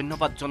চৰকাৰক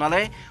ধন্যবাদ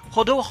জনালে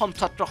সদৌ অসম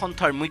ছাত্ৰ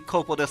সন্থাৰ মুখ্য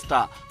উপদেষ্টা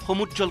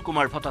সমুজ্জ্বল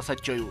কুমাৰ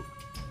ভট্টাচাৰ্যয়ো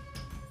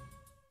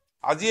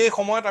আজি এই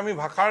সময়ত আমি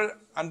ভাষাৰ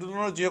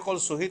আন্দোলনৰ যিসকল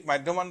শ্বহীদ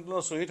মাধ্যম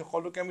আন্দোলনৰ শ্বহীদ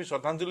সকলোকে আমি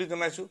শ্ৰদ্ধাঞ্জলি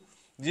জনাইছোঁ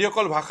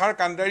যিসকল ভাষাৰ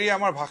কাণ্ডাৰীয়ে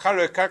আমাৰ ভাষাৰ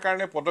ৰক্ষাৰ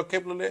কাৰণে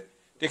পদক্ষেপ ল'লে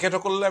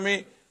তেখেতসকললৈ আমি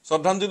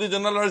শ্ৰদ্ধাঞ্জলি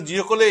জনালোঁ আৰু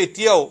যিসকলে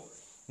এতিয়াও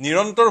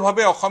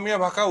নিৰন্তৰভাৱে অসমীয়া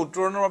ভাষা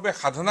উত্তৰণৰ বাবে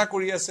সাধনা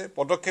কৰি আছে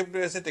পদক্ষেপ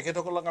লৈ আছে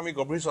তেখেতসকলক আমি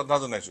গভীৰ শ্ৰদ্ধা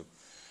জনাইছোঁ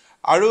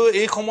আৰু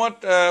এই সময়ত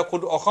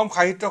অসম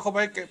সাহিত্য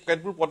সভাই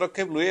কেতবোৰ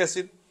পদক্ষেপ লৈ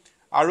আছিল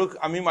আৰু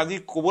আমি আজি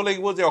ক'ব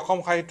লাগিব যে অসম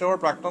সাহিত্য সভাৰ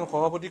প্ৰাক্তন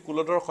সভাপতি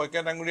কুলধৰ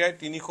শইকীয়া ডাঙৰীয়াই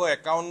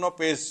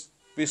 351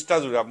 পৃষ্ঠা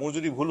জোৰা মোৰ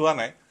যদি ভুল হোৱা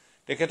নাই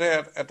তেখেতে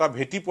এটা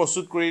ভেটি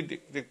প্ৰস্তুত কৰি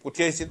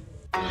পঠিয়াইছিল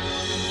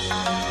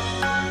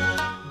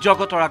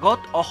জগতৰ আগত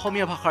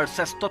অসমীয়া ভাষাৰ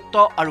শ্ৰেষ্ঠত্ব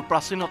আৰু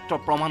প্ৰাচীনত্ব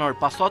প্ৰমাণৰ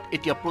পাছত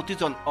এতিয়া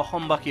প্ৰতিজন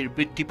অসমবাসীৰ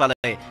বৃদ্ধি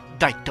পালে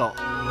দায়িত্ব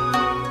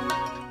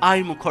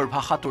আইমুখৰ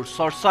ভাষাটোৰ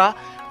চৰ্চা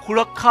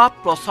সুৰক্ষা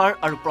প্ৰচাৰ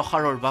আৰু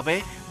প্ৰসাৰৰ বাবে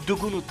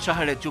দুগুণ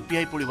উৎসাহেৰে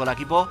জঁপিয়াই পৰিব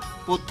লাগিব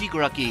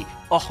প্ৰতিগৰাকী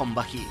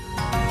অসমবাসী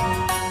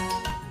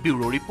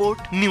bureau report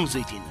news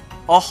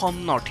 18 Assam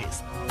north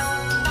east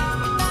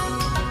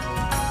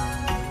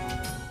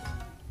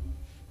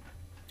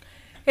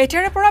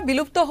এতিয়াৰে পৰা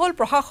বিলুপ্ত হ'ল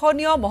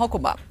প্ৰশাসনীয়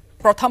মহকুমা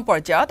প্ৰথম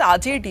পৰ্যায়ত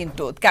আজিৰ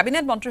দিনটোত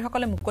কেবিনেট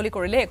মন্ত্ৰীসকলে মুকলি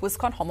কৰিলে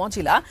 21খন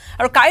সমজিলা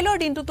আৰু কাইলৰ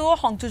দিনটোতো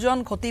সংযোজন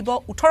ঘটিব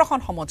 18খন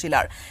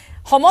সমজিলাৰ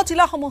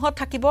সমজিলাসমূহত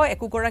থাকিব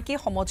একোগৰাকী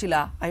সমজিলা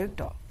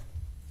আয়ুক্ত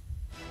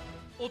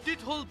অতীত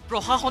হল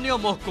প্ৰশাসনীয়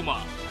মহকুমা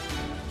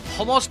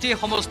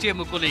সমষ্টিয়ে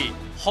মুকলি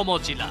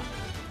সমজিলা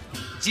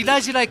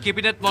জিলাই জিলাই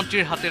কেবিনেট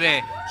মন্ত্ৰীৰ হাতেৰে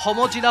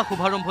সমজিলা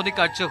শুভাৰম্ভণি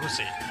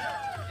কাৰ্যসূচী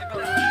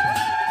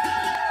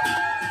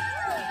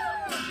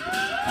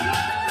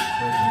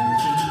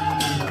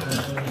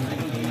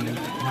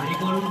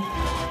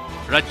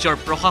ৰাজ্যৰ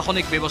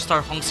প্ৰশাসনিক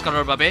ব্যৱস্থাৰ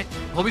সংস্কাৰৰ বাবে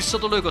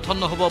ভৱিষ্যতলৈ গঠন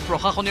নহব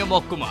প্ৰশাসনীয়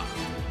মহকুমা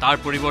তাৰ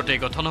পৰিৱৰ্তে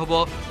গঠন হ'ব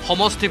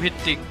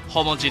সমষ্টিভিত্তিক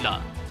সমজিলা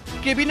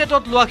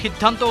কেবিনেটত লোৱা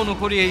সিদ্ধান্ত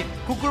অনুসৰি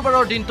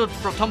শুকুৰবাৰৰ দিনটোত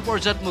প্ৰথম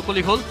পৰ্যায়ত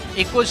মুকলি হ'ল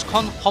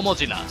 21খন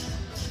সমজিলা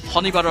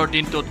শনিবাৰৰ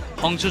দিনটোত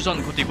সংযোজন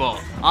ঘটিব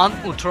আন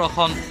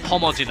 18খন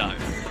সমজিলাৰ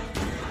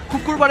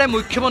শুকুৰবাৰে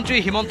মুখ্যমন্ত্ৰী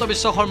হিমন্ত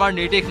বিশ্ব শৰ্মাৰ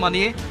নিৰ্দেশ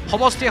মানিয়ে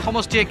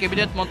সমষ্টিয়ে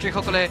কেবিনেট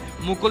মন্ত্ৰীসকলে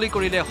মুকলি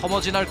কৰিলে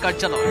সমজিলাৰ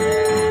কাৰ্যালয়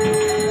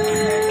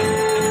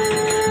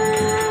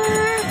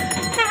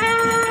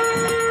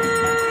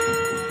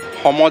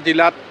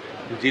সমজিলাত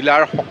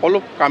জিলাৰ সকলো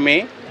কামে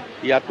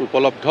ইয়াত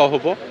উপলব্ধ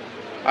হ'ব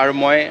আৰু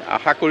মই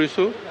আশা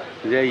কৰিছোঁ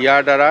যে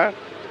ইয়াৰ দ্বাৰা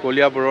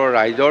কলিয়াবৰৰ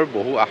ৰাইজৰ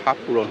বহু আশা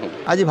পূৰণ হ'ব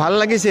আজি ভাল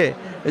লাগিছে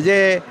যে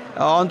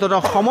অন্তত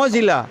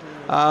সমজিলা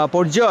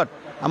পৰ্যায়ত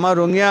আমাৰ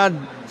ৰঙিয়া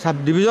সাব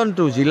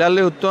ডিভিজনটো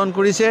জিলালৈ উত্তৰণ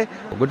কৰিছে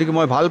গতিকে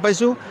মই ভাল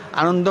পাইছোঁ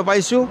আনন্দ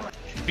পাইছোঁ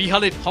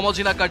বিহালীত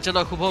সমজিলা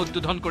কাৰ্যালয় শুভ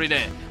উদ্বোধন কৰিলে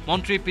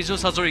মন্ত্ৰী পীযুষ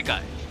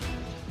হাজৰিকাই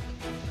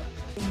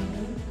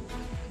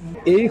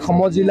এই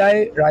সমজিলাই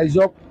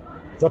ৰাইজক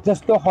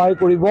যথেষ্ট সহায়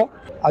কৰিব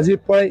আজিৰ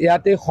পৰা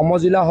ইয়াতে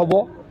সমজিলা হ'ব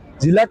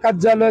জিলা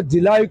কাৰ্যালয়ত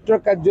জিলা আয়ুক্তৰ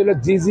কাৰ্যালয়ত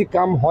যি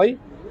কাম হয়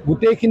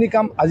গোটেইখিনি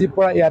কাম আজিৰ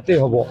পৰা ইয়াতে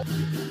হ'ব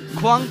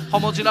খোৱাং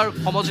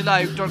সমজিলা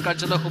আয়ুক্তৰ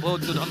কাৰ্যালয় শুভ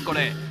উদ্বোধন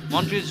কৰে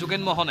মন্ত্ৰী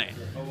যোগেন মোহনে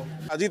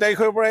আজি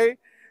তাৰিখৰ পৰাই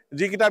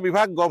যিকেইটা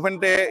বিভাগ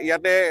গভৰ্ণমেণ্টে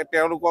ইয়াতে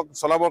তেওঁলোকক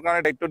চলাবৰ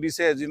কাৰণে দায়িত্ব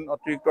দিছে এজন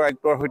অতিৰিক্ত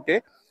আয়ুক্তৰ সৈতে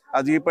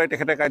আজিৰ পৰাই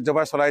তেখেতে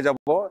কাৰ্যভাৰ চলাই যাব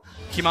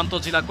সীমান্ত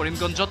জিলা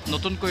কৰিমগঞ্জত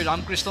নতুনকৈ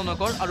ৰামকৃষ্ণ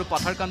নগৰ আৰু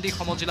পাথাৰকান্দি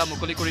সমজিলা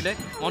মুকলি কৰিলে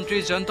মন্ত্ৰী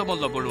জয়ন্ত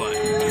মল্ল বৰুৱাই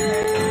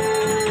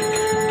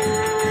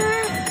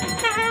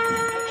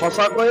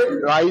সঁচাকৈ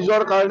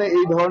ৰাইজৰ কাৰণে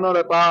এই ধৰণৰ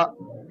এটা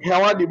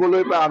সেৱা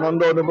দিবলৈ পাই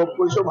আনন্দ অনুভৱ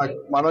কৰিছোঁ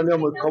মাননীয়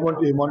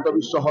মুখ্যমন্ত্ৰী হিমন্ত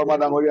বিশ্ব শৰ্মা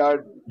ডাঙৰীয়াৰ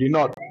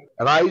দিনত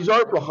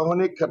ৰাইজৰ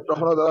প্ৰশাসনিক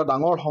ক্ষেত্ৰখনত এটা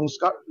ডাঙৰ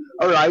সংস্কাৰ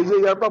আৰু ৰাইজে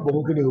ইয়াৰ পৰা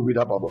বহুখিনি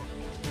সুবিধা পাব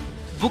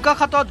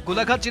বোকাখাতত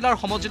গোলাঘাট জিলাৰ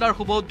সমজিলাৰ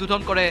শুভ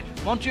উদ্বোধন কৰে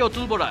মন্ত্ৰী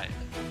অতুল বৰাই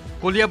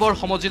কলিয়াবৰ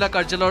সমজিলা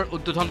কাৰ্যালয়ৰ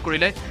উদ্বোধন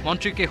কৰিলে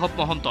মন্ত্ৰী কেশৱ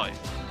মহন্তই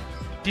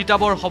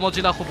তিতাবৰ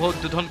সমজিলা শুভ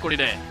উদ্বোধন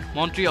কৰিলে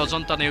মন্ত্ৰী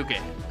অজন্তা নেওগে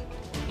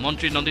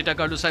মন্ত্ৰী নন্দিতা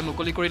কাৰ্লুচাই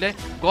মুকলি কৰিলে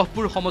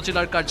গহপুৰ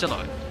সমজিলাৰ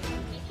কাৰ্যালয়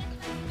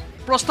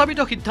প্ৰস্তাৱিত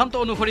সিদ্ধান্ত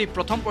অনুসৰি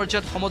প্ৰথম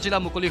পৰ্যায়ত সমজিলা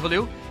মুকলি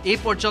হ'লেও এই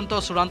পৰ্যন্ত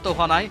চূড়ান্ত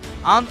হোৱা নাই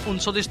আন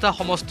 39টা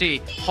সমষ্টি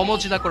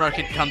সমজিলা কৰাৰ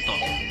সিদ্ধান্ত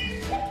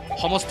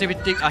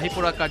সমষ্টিভিত্তিক আহি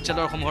পৰা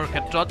কাৰ্যালয়সমূহৰ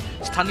ক্ষেত্ৰত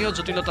স্থানীয়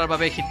জটিলতাৰ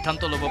বাবে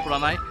সিদ্ধান্ত ল'ব পৰা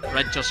নাই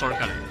ৰাজ্য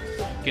চৰকাৰে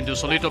কিন্তু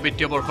চলিত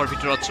বিত্তীয় বৰ্ষৰ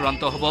ভিতৰত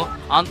চূড়ান্ত হ'ব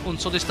আন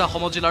 39টা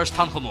সমজিলাৰ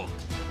স্থানসমূহ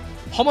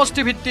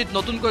সমষ্টিভিত্তিত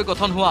নতুনকৈ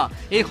গঠন হোৱা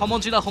এই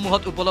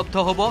সমজিলাসমূহত উপলব্ধ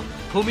হ'ব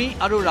ভূমি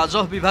আৰু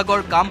ৰাজহ বিভাগৰ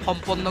কাম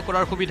সম্পন্ন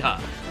কৰাৰ সুবিধা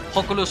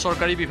সকলো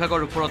চৰকাৰী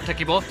বিভাগৰ ওপৰত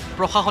থাকিব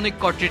প্ৰশাসনিক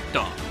কৰ্তৃত্ব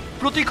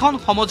প্ৰতিখন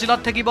সমজিলাত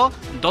থাকিব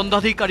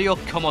দণ্ডাধিকাৰীয়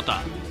ক্ষমতা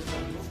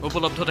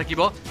উপলব্ধ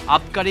থাকিব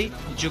আবকাৰী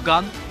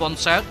যোগান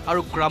পঞ্চায়ত আৰু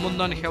গ্ৰাম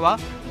উন্নয়ন সেৱা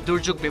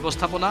দুৰ্যোগ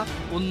ব্যৱস্থাপনা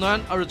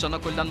উন্নয়ন আৰু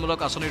জনকল্যাণমূলক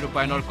আঁচনি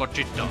ৰূপায়ণৰ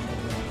কৰ্তৃত্ব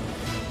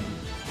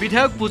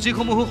বিধায়ক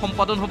পুঁজিসমূহো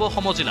সম্পাদন হ'ব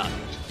সমজিলাত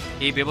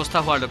এই ব্যৱস্থা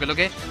হোৱাৰ লগে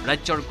লগে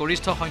ৰাজ্যৰ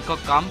গৰিষ্ঠ সংখ্যক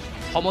কাম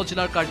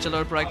সমজিলাৰ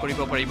কাৰ্যালয়ৰ পৰাই কৰিব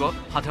পাৰিব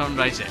সাধাৰণ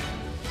ৰাইজে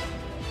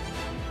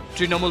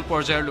তৃণমূল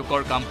পৰ্যায়ৰ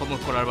লোকৰ কামসমূহ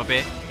কৰাৰ বাবে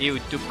এই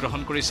উদ্যোগ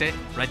গ্ৰহণ কৰিছে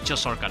ৰাজ্য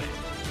চৰকাৰে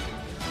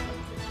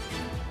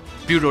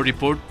bureau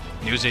report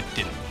news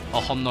 18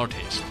 Assam north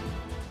east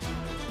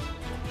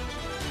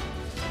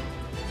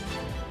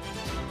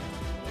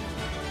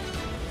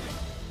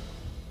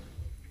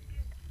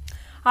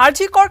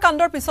আৰজিকৰ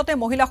কাণ্ডৰ পিছতে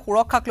মহিলা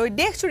সুৰক্ষাক লৈ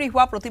দেশজুৰি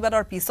হোৱা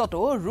প্ৰতিবাদৰ পিছতো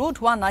ৰোধ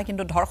হোৱা নাই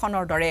কিন্তু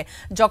ধৰ্ষণৰ দৰে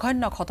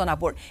জঘন্য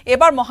ঘটনাবোৰ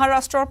এবাৰ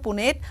মহাৰাষ্ট্ৰৰ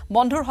পুনেত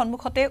বন্ধুৰ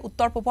সন্মুখতে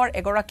উত্তৰ পূবৰ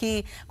এগৰাকী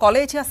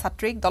কলেজীয়া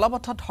ছাত্ৰীক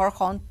দলবদ্ধ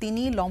ধৰ্ষণ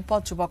 3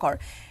 লম্পট যুৱকৰ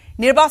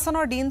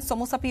নিৰ্বাচনৰ দিন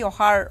চমুচাপি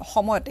অহাৰ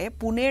সময়তে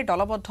পুনেৰ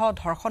দলবদ্ধ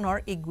ধৰ্ষণৰ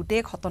এই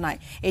গোটেই ঘটনাই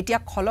এতিয়া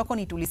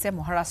খলকনি তুলিছে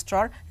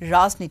মহাৰাষ্ট্ৰৰ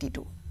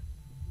ৰাজনীতিটো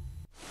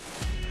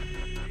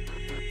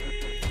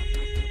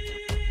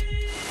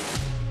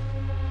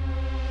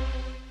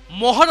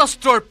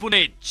মহাৰাষ্ট্ৰৰ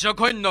পুনেত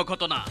জঘন্য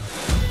ঘটনা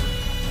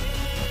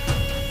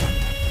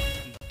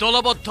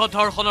দলবদ্ধ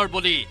ধৰ্ষণৰ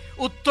বলি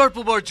উত্তৰ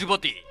পূবৰ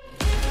যুৱতী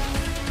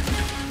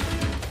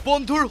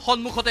বন্ধুৰ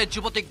সন্মুখতে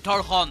যুৱতীক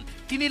ধৰ্ষণ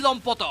 3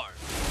 লম্পটৰ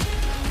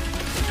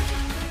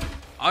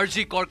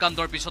আৰজি কৰ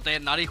কাণ্ডৰ পিছতে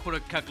নাৰী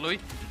সুৰক্ষাক লৈ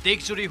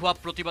দেশজুৰি হোৱা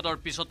প্ৰতিবাদৰ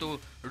পিছতো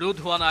ৰোধ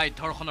হোৱা নাই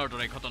ধৰ্ষণৰ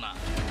দৰে ঘটনা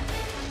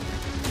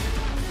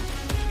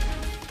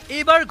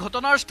এইবাৰ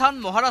ঘটনাৰ স্থান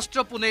মহাৰাষ্ট্ৰ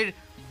পুনেৰ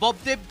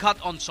ববদেৱঘাট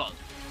অঞ্চল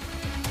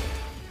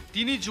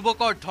 3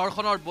 যুৱকৰ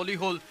ধৰ্ষণৰ বলি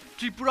হ'ল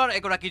ত্ৰিপুৰাৰ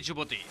এগৰাকী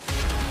যুৱতী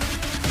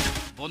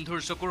বন্ধুৰ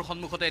চকুৰ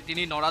সন্মুখতে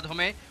তিনি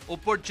নৰাধমে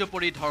উপৰ্য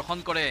পৰি ধৰ্ষণ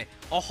কৰে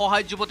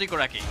অসহায়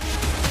যুৱতীগৰাকী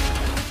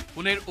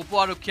পুনেৰ উপ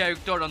আৰক্ষী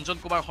আয়ুক্ত ৰঞ্জন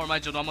কুমাৰ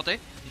শৰ্মাই জনোৱা মতে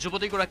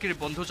যুৱতীগৰাকীৰ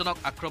বন্ধুজনক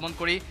আক্ৰমণ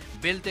কৰি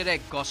বেল্টেৰে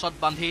গছত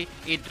বান্ধি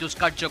এই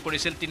দুষ্কাৰ্য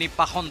কৰিছিল তিনি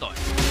পাখণ্ডই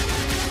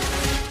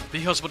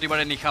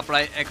বৃহস্পতিবাৰে নিশা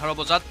প্ৰায় 11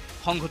 বজাত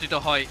সংঘটিত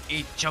হয়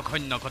এই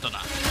জঘন্য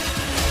ঘটনা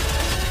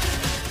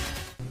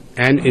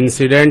An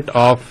incident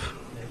of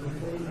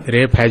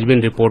rape has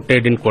been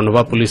reported in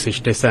Kondwa police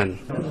station.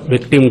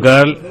 Victim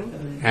girl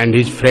and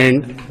his friend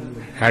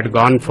had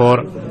gone for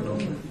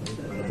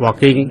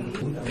walking.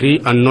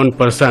 3 unknown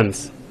persons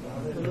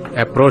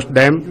approached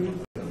them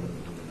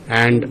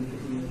and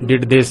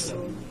did this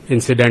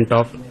incident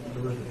of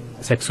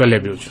sexual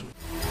abuse.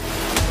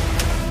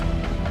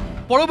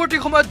 পৰৱৰ্তী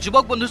সময়ত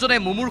যুৱক বন্ধুজনে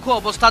মুমূৰ্ষু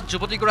অৱস্থাত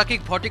যুৱতীগৰাকীক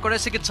ভৰ্তি কৰে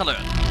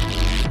চিকিৎসালয়ত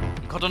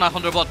ঘটনা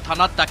সন্দৰ্ভত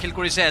থানাত দাখিল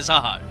কৰিছে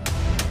এজাহাৰ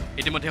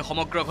ইতিমধ্যে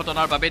সমগ্ৰ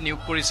ঘটনাৰ বাবে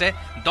নিয়োগ কৰিছে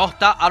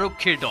 10টা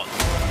আৰক্ষীৰ দল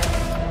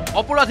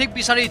অপৰাধীক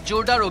বিচাৰি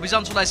জোৰদাৰ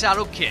অভিযান চলাইছে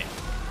আৰক্ষীয়ে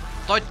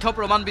তথ্য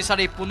প্ৰমাণ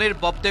বিচাৰি পুনেৰ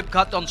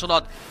ববদেৱঘাট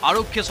অঞ্চলত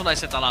আৰক্ষীয়ে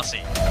চলাইছে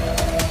তালাচী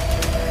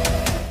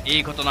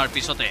এই ঘটনাৰ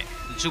পিছতে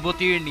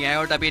যুৱতীৰ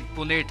ন্যায়ৰ দাবীত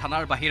পুনেৰ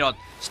থানাৰ বাহিৰত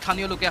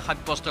স্থানীয় লোকে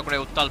সাব্যস্ত কৰে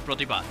উত্তাল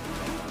প্ৰতিবাদ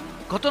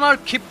ঘটনাৰ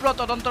ক্ষিপ্ৰ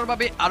তদন্তৰ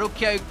বাবে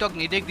আৰক্ষী আয়ুক্তক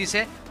নিৰ্দেশ দিছে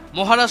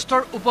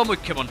মহাৰাষ্ট্ৰৰ উপ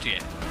মুখ্যমন্ত্ৰীয়ে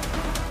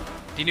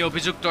তিনি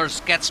অভিযুক্তৰ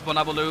স্কেটছ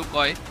বনাবলৈও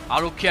কয়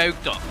আৰক্ষী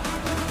আয়ুক্ত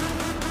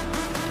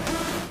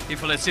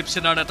ইফালে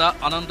শিৱসেনাৰ নেতা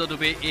আনন্দ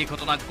দুবে এই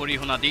ঘটনাক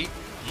গৰিহণা দি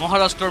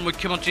মহাৰাষ্ট্ৰৰ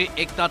মুখ্যমন্ত্ৰী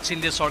একনাথ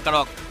সিন্ধে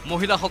চৰকাৰক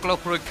মহিলাসকলক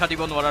সুৰক্ষা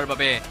দিব নোৱাৰাৰ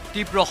বাবে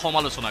তীব্ৰ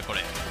সমালোচনা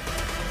কৰে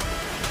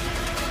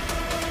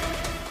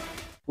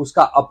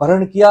उसका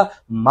अपहरण किया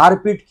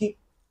मारपीट की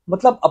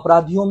मतलब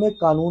अपराधियों में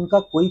कानून का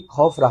कोई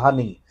खौफ रहा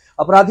नहीं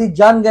अपराधी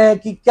जान गए हैं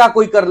कि क्या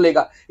कोई कर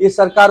लेगा ये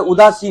सरकार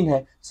उदासीन है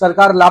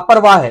सरकार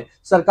लापरवाह है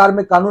सरकार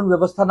में कानून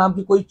व्यवस्था नाम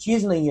की कोई चीज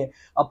नहीं है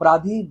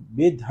अपराधी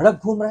बेधड़क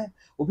घूम रहे हैं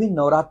वो भी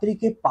नवरात्रि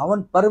के पावन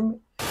पर्व में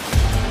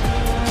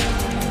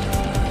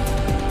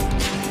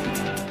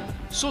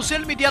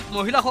সোশ্যাল মিডিয়াত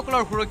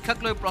মহিলাসকলৰ সুৰক্ষাক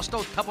লৈ প্ৰশ্ন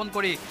উত্থাপন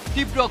কৰি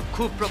তীব্ৰ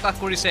ক্ষোভ প্ৰকাশ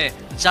কৰিছে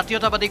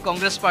জাতীয়তাবাদী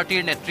কংগ্ৰেছ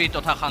পাৰ্টিৰ নেত্ৰী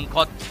তথা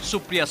সাংসদ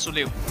সুপ্ৰিয়া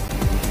সুলেও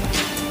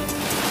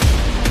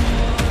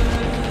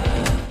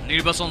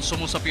নিৰ্বাচন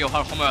চমু চাপি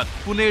অহাৰ সময়ত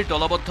পুনেৰ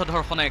দলবদ্ধ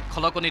ধৰ্ষণে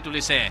খলকনি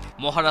তুলিছে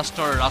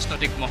মহাৰাষ্ট্ৰৰ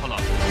ৰাজনৈতিক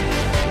মহলত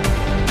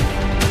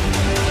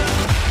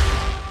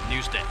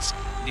news desk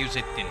news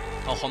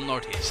 18 Assam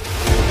north east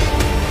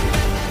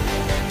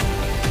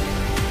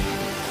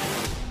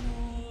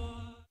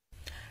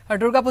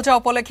Durga Puja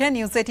উপলক্ষে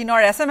নিউজ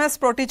 18ৰ SMS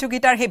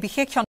প্ৰতিযোগিতাৰ হে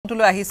বিশেষ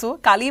খণ্ডলৈ আহিছো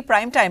কালি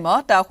প্ৰাইম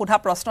টাইমত সোধা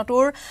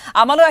প্ৰশ্নটোৰ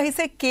আমালৈ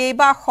আহিছে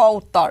কেইবা শ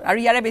উত্তৰ আৰু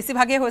ইয়াৰে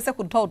বেছিভাগে হৈছে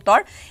শুদ্ধ উত্তৰ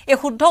এই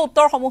শুদ্ধ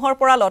উত্তৰসমূহৰ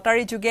পৰা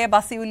লটাৰী যোগে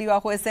বাছি উলিওৱা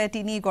হৈছে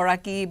 3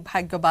 গৰাকী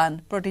ভাগ্যৱান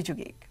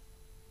প্ৰতিযোগীক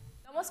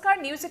নমস্কাৰ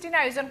নিউজ 18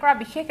 আয়োজন কৰা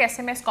বিশেষ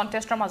SMS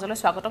কন্টেষ্টৰ মাজলৈ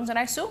স্বাগতম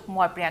জনাইছো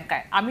মই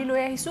প্ৰিয়ংকাই আমি লৈ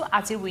আহিছো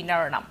আজিৰ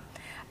উইনাৰৰ নাম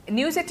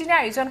নিউজ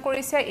 18 আয়োজন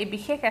কৰিছে এই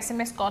বিশেষ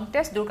SMS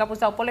কন্টেষ্ট দুৰ্গা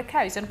পূজা উপলক্ষে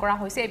আয়োজন কৰা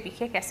হৈছে এই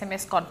বিশেষ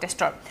SMS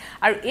কন্টেষ্টৰ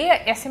আৰু এই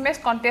SMS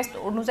কন্টেষ্ট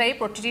অনুযায়ী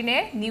প্ৰতিদিনে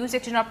নিউজ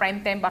 18ৰ প্ৰাইম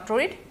টাইম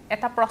বাতৰিত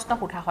এটা প্ৰশ্ন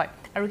সোধা হয়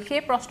আৰু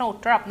সেই প্ৰশ্নৰ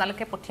উত্তৰ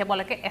আপোনালোকে পঠিয়াব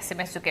লাগে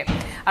SMS যোগে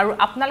আৰু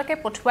আপোনালোকে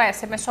পঠোৱা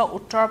SMSৰ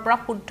উত্তৰৰ পৰা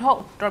শুদ্ধ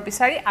উত্তৰ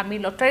বিচাৰি আমি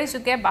লটাৰী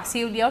যোগে বাছি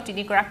উলিয়াও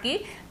 3 গৰাকী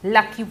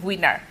লাকি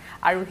উইনাৰ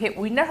আৰু হে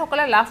উইনাৰ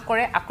সকলে লাভ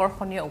কৰে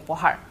আকৰ্ষণীয়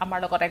উপহাৰ আমাৰ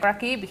লগত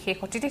এগৰাকী বিশেষ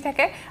অতিথি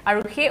থাকে আৰু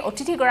সেই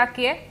অতিথি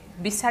গৰাকীয়ে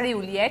বিচাৰি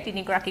উলিয়াই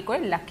 3 গৰাকীকৈ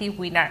লাকি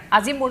উইনাৰ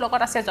আজি মোৰ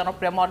লগত আছে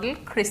জনপ্ৰিয় মডেল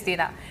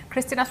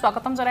খ্ৰীষ্টিনা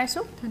স্বাগতম জনাইছো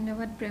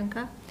ধন্যবাদ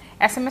প্ৰিয়ংকা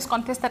SMS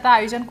কন্টেষ্ট এটা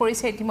আয়োজন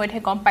কৰিছে ইতিমধ্যে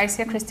গম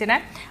পাইছে খ্ৰীষ্টিনা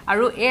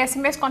আৰু এই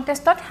SMS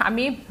কন্টেষ্টত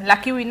আমি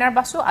লাকি উইনাৰ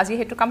বাছু আজি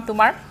হেতু কাম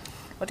তোমাৰ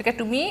গতিকে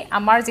তুমি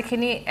আমাৰ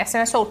যিখিনি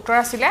SMS উত্তৰ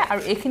আছিল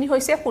আৰু এইখিনি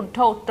হৈছে শুদ্ধ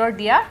উত্তৰ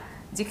দিয়া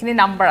যিখিনি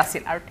নাম্বাৰ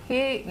আছিল আৰু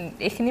সেই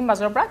এইখিনি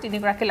মাজৰ পৰা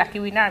 3 গৰাকী লাকি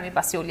উইনাৰ আমি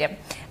বাছি উলিয়াম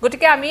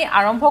গতিকে আমি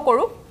আৰম্ভ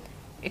কৰো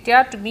এতিয়া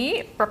তুমি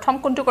প্ৰথম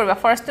কোনটো কৰিবা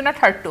ফাৰ্ষ্ট টু না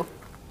থাৰ্ড টু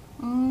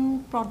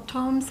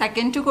প্ৰথম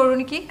সেকেন্ড টু কৰো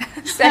নেকি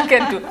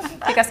সেকেন্ড টু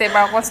ঠিক আছে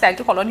এবাৰ অকল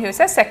ষ্টাইলটো সলনি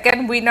হৈছে সেকেন্ড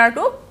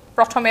উইনাৰটো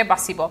প্ৰথমে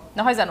বাছিব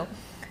নহয় জানো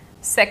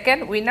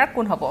সেকেন্ড উইনাৰ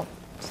কোন হ'ব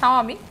চাও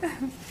আমি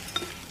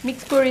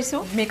মিক্স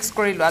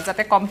কৰি লোৱা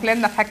যাতে কমপ্লেইন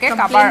নাথাকে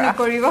কাবাৰ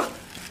কৰিব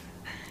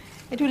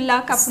এটো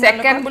লাক আপোনাৰ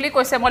সেকেন্ড বুলি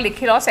কৈছে মই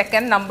লিখি লও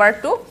সেকেন্ড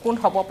নাম্বাৰটো কোন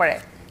হ'ব পাৰে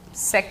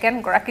সেকেন্ড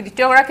গৰাকী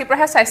দ্বিতীয় গৰাকী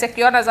পৰা চাইছে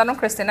কিয় নাজানো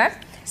খ্ৰীষ্টিনা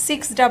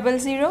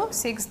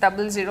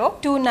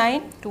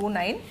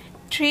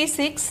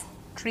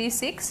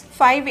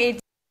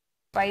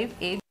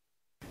 600293658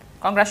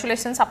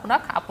 কংগ্ৰেচুলেশ্যনছ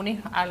আপোনাক আপুনি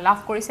লাভ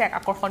কৰিছে এক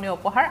আকৰ্ষণীয়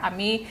উপহাৰ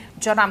আমি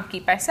জনাম কি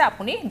পাইছে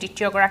আপুনি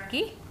দ্বিতীয়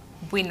গৰাকী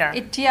উইনাৰ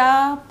এতিয়া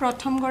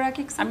প্ৰথম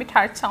গৰাকীক আমি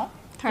থাৰ্ড চাও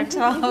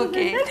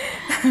ওকে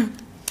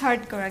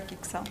থাৰ্ড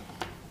গৰাকীক চাও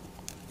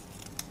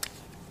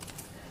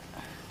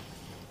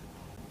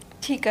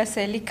ঠিক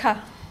আছে লিখা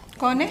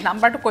কোনে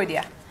নাম্বাৰটো কৈ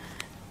দিয়া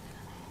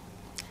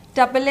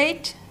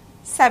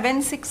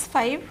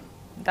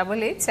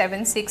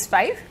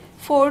 88765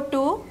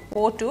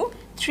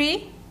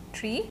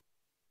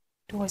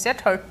 4242 হৈছে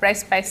থাৰ্ড প্ৰাইজ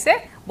পাইছে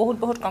বহুত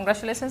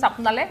কংগ্ৰেচুলেশ্যনছ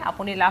আপোনালে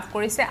আপুনি লাভ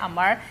কৰিছে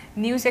আমাৰ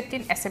নিউজ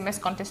 18 SMS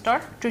কন্টেষ্টৰ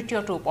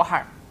তৃতীয়টো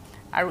উপহাৰ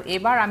আৰু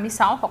এবাৰ আমি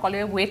চাওঁ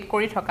সকলোৱে ওয়েট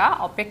কৰি থকা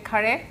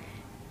অপেক্ষাৰে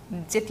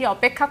যেতিয়া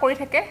অপেক্ষা কৰি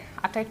থাকে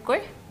আটাইতকৈ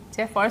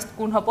যে ফাৰ্ষ্ট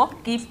কোন হ'ব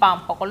কি পাম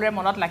সকলোৰে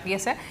মনত লাগি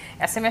আছে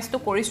এছএমএছটো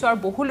কৰিছো আৰু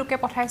বহু লোকে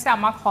পঠাইছে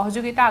আমাক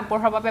সহযোগিতা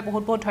আগবঢ়োৱাৰ বাবে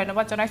বহুত বহুত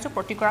ধন্যবাদ জনাইছো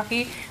প্ৰতিগৰাকী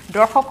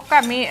দৰ্শকক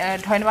আমি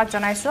ধন্যবাদ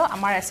জনাইছো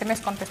আমাৰ এছএমএছ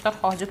কন্টেষ্টত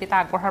সহযোগিতা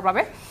আগবঢ়োৱাৰ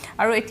বাবে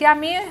আৰু এতিয়া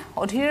আমি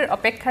অধীৰ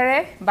অপেক্ষাৰে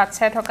বাট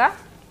চাই থকা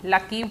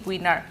লাকি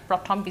উইনাৰ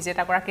প্ৰথম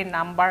বিজেতাগৰাকীৰ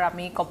নাম্বাৰ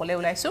আমি ক'বলৈ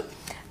ওলাইছো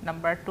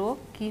নাম্বাৰটো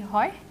কি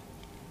হয়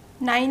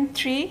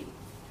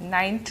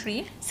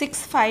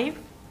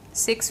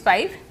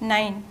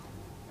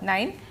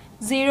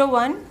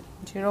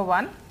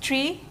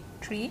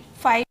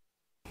 9365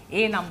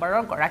 এই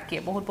নাম্বাৰৰ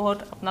গৰাকীয়ে বহুত বহুত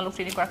আপোনালোক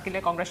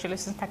তিনিগৰাকীলৈ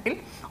কংগ্ৰেচুলেশ্যন থাকিল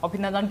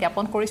অভিনন্দন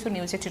জ্ঞাপন কৰিছো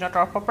নিউজ 18 ৰ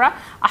তৰফৰ পৰা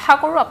আশা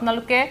কৰোঁ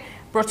আপোনালোকে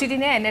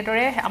প্ৰতিদিনে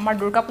এনেদৰে আমাৰ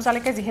দুৰ্গা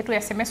পূজালৈকে যিহেতু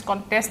এছএমএছ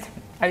কণ্টেষ্ট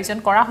আয়োজন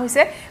কৰা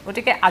হৈছে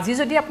গতিকে আজি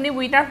যদি আপুনি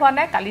উইনাৰ হোৱা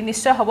নাই কালি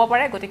নিশ্চয় হ'ব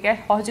পাৰে গতিকে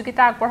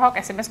সহযোগিতা আগবঢ়াওক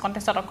এছএমএছ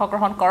কণ্টেষ্টত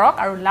অংশগ্ৰহণ কৰক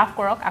আৰু লাভ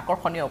কৰক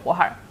আকৰ্ষণীয়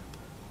উপহাৰ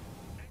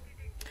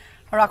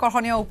আৰু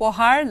আকৰ্ষণীয়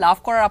উপহাৰ লাভ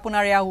কৰাৰ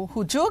আপোনাৰ এয়া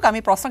সুযোগ আমি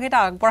প্ৰসংগিতা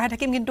আগবঢ়াই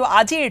থাকিম কিন্তু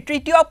আজিৰ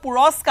তৃতীয়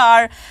পুৰস্কাৰ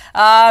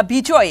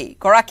বিজয়ী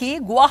গৰাকী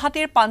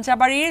গুৱাহাটীৰ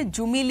পাঞ্জাবাৰীৰ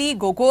জুমিলি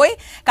গগৈ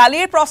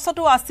কালিৰ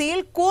প্ৰশ্নটো আছিল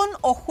কোন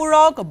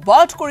অসুৰক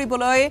বধ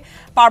কৰিবলৈ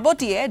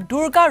পাৰ্বতীয়ে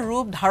দুৰ্গা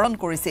ৰূপ ধাৰণ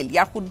কৰিছিল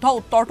ইয়াৰ শুদ্ধ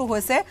উত্তৰটো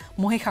হৈছে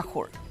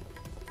মহিষাসুৰ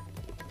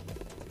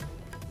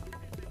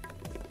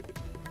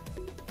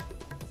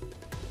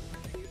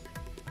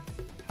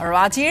আৰু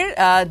আজিৰ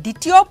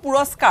দ্বিতীয়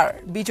পুৰস্কাৰ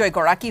বিজয়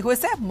গৰাকী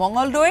হৈছে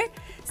মঙ্গলদৈৰ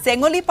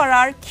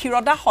চেঙলিপাৰাৰ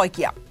ক্ষীৰদা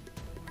শইকীয়া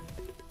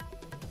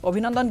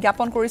অভিনন্দন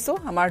জ্ঞাপন কৰিছো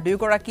আমাৰ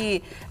দুয়োগৰাকী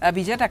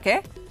বিজেতাকে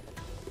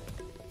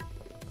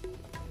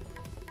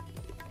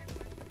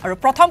আৰু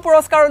প্ৰথম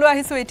পুৰস্কাৰলৈ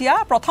আহিছো এতিয়া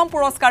প্ৰথম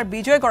পুৰস্কাৰ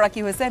বিজয়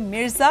গৰাকী হৈছে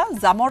মিৰ্জা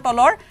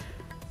জামৰতলৰ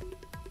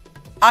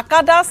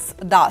আকাদাস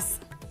দাস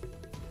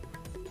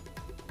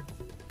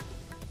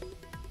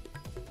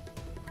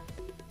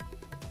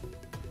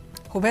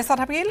শুভেচ্ছা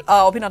থাকিল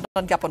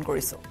অভিনন্দন জ্ঞাপন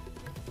কৰিছো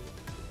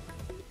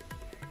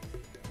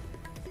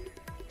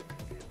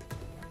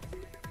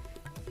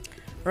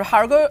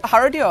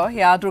শাৰদীয়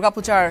ইয়া দুৰ্গা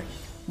পূজাৰ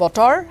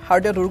বতৰ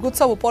শাৰদীয়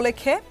দুৰ্গোৎসৱ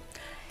উপলক্ষে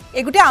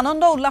এগুটি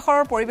আনন্দ উল্লাসৰ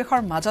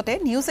পৰিবেশৰ মাজতে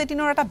নিউজ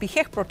 18 এটা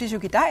বিশেষ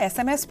প্ৰতিযোগিতা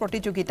এছএমএছ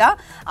প্ৰতিযোগিতা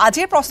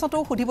আজিৰ প্ৰশ্নটো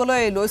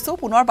সুধিবলৈ লৈছো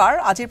পুনৰবাৰ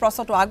আজিৰ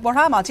প্ৰশ্নটো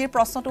আগবঢ়াম আজিৰ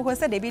প্ৰশ্নটো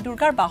হৈছে দেৱী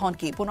দুৰ্গাৰ বাহন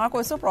কি পুনৰ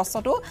কৈছো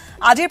প্ৰশ্নটো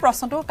আজিৰ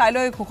প্ৰশ্নটো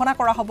কাইলৈ ঘোষণা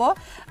কৰা হ'ব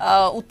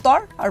উত্তৰ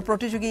আৰু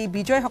প্ৰতিযোগী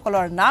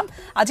বিজয়সকলৰ নাম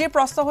আজিৰ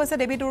প্ৰশ্ন হৈছে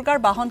দেৱী দুৰ্গাৰ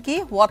বাহন কি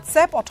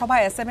হোৱাটছএপ অথবা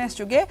এছএমএছ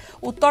যোগে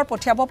উত্তৰ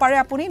পঠিয়াব পাৰে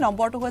আপুনি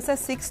নম্বৰটো হৈছে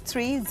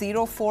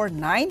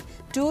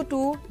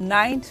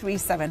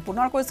 63049229937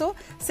 পুনৰ কৈছো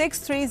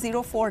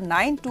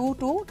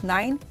 63049229937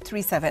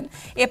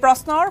 এই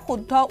প্ৰশ্নৰ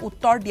শুদ্ধ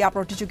উত্তৰ দিয়া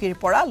প্ৰতিযোগীৰ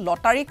পৰা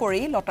লটাৰী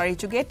কৰি লটাৰী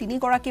যোগে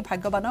তিনিগৰাকী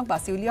ভাগ্যৱানক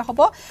বাছি উলিওৱা হ'ব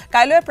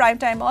কাইলৈ প্ৰাইম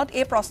টাইমত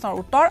এই প্ৰশ্নৰ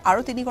উত্তৰ আৰু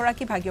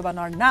তিনিগৰাকী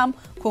ভাগ্যৱানৰ নাম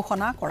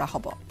ঘোষণা কৰা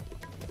হ'ব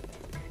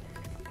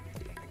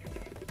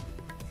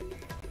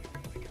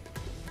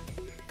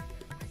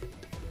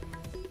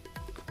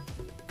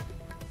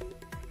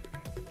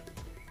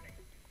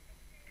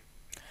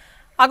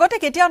আগতে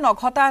কেতিয়া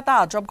নঘটা এটা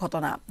আজব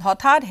ঘটনা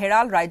হঠাৎ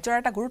হেৰাল ৰাজ্যৰ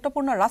এটা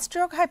গুৰুত্বপূৰ্ণ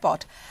ৰাষ্ট্ৰীয় ঘাইপথ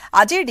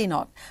আজিৰ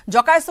দিনত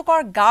জকাইচুকৰ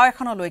গাঁও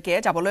এখনলৈকে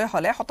যাবলৈ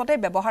হলে হততে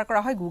ব্যৱহাৰ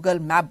কৰা হয় গুগল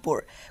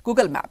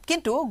মেপ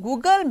কিন্তু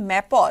গুগল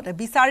মেপত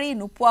বিচাৰি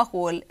নোপোৱা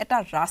হ'ল এটা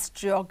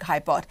ৰাষ্ট্ৰীয়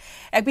ঘাইপথ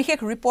এক বিশেষ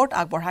ৰিপৰ্ট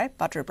আগবঢ়াই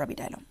বাতৰিৰ পৰা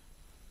বিদায় লম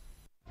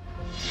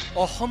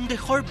অসম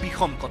দেশৰ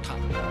বিষম কথা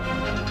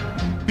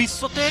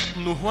বিশ্বতে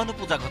নোহোৱা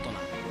নোপোজা ঘটনা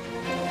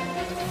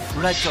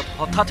ৰাজ্যত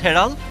হঠাৎ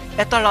হেৰাল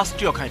এটা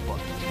ৰাষ্ট্ৰীয়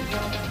ঘাইপথ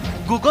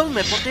গুগল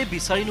মেপতে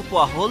বিচাৰি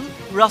নোপোৱা হ'ল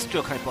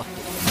ৰাষ্ট্ৰীয়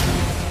ঘাইপথটো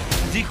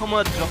যি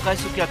সময়ত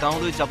জকাইচুকীয়া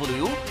গাঁৱলৈ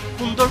যাবলৈও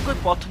সুন্দৰকৈ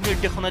পথ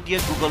নিৰ্দেশনা দিয়ে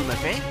গুগল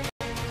মেপে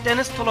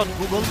তেনেস্থলত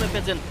গুগল মেপে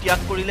যেন ত্যাগ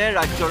কৰিলে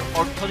ৰাজ্যৰ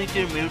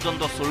অৰ্থনীতিৰ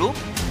মেৰুদণ্ড স্বৰূপ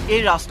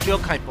এই ৰাষ্ট্ৰীয়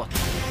ঘাইপথ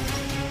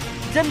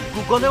যেন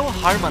গুগলেও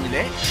হাৰ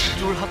মানিলে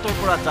যোৰহাটৰ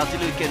পৰা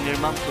জাজিলৈকে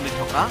নিৰ্মাণ চলি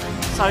থকা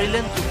 4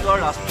 লেনযুক্ত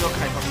ৰাষ্ট্ৰীয়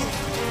ঘাইপথ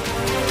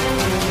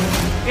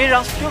এই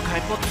ৰাষ্ট্ৰীয়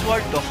ঘাইপথছোৱাৰ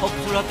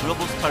দশকজোৰা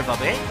দুৰৱস্থাৰ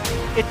বাবে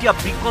এতিয়া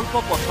বিকল্প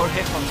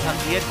পথৰহে সন্ধান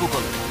দিয়ে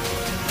গুগল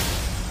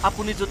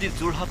আপুনি যদি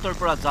যোৰহাটৰ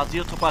পৰা জাজি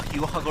অথবা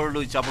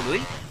শিৱসাগৰলৈ যাবলৈ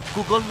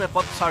গুগল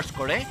মেপত সাৰ্চ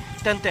কৰে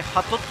তেন্তে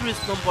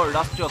 37 নম্বৰ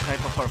ৰাষ্ট্ৰীয়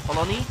ঘাইপথৰ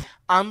সলনি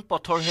আন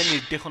পথৰহে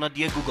নিৰ্দেশনা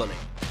দিয়ে গুগলে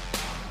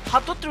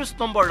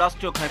 37 নম্বৰ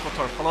ৰাষ্ট্ৰীয়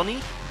ঘাইপথৰ সলনি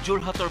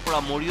যোৰহাটৰ পৰা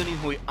মৰিয়নি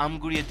হৈ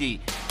আমগুৰিয়েদি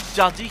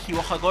জাজি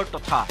শিৱসাগৰ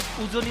তথা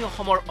উজনি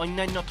অসমৰ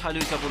অন্যান্য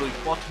ঠাইলৈ যাবলৈ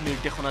পথ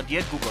নিৰ্দেশনা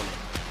দিয়ে গুগলে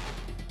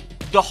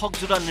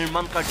দশকজোৰা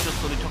নিৰ্মাণ কাৰ্য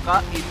চলি থকা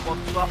এই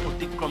পথছোৱা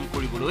অতিক্ৰম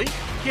কৰিবলৈ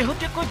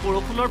শেহতীয়াকৈ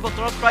বৰষুণৰ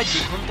বতৰত প্ৰায়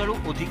 2 ঘণ্টাৰো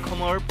অধিক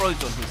সময়ৰ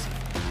প্ৰয়োজন হৈছিল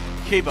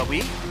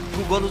সেইবাবেই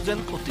গুগলো যেন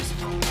অতিষ্ঠ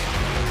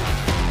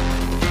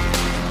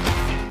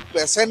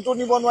পেচেণ্টটো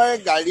নিব নোৱাৰে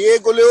গাড়ীয়ে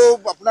গ'লেও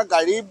আপোনাৰ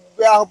গাড়ী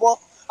বেয়া হ'ব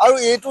আৰু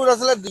এইটো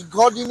আচলতে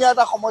দীৰ্ঘদিনীয়া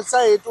এটা সমস্যা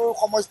এইটো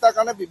সমস্যাৰ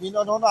কাৰণে বিভিন্ন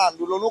ধৰণৰ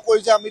আন্দোলনো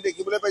কৰিছে আমি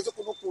দেখিবলৈ পাইছোঁ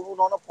কোনো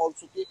ধৰণৰ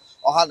ফলশ্ৰুতি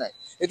অহা নাই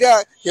এতিয়া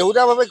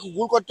শেহতীয়াভাৱে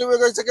গুগল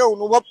কৰ্তৃপক্ষই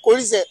অনুভৱ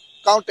কৰিছে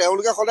কাৰণ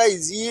তেওঁলোকে সদায়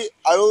ইজি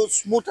আৰু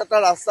স্মুথ এটা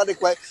ৰাস্তা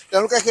দেখুৱায়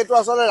তেওঁলোকে সেইটো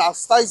আচলতে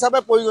ৰাস্তা হিচাপে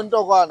পৰিগণিত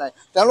কৰা নাই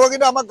তেওঁলোকে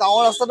কিন্তু আমাৰ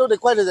গাঁৱৰ ৰাস্তাটো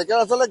দেখুৱাই দিছে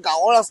কাৰণ আচলতে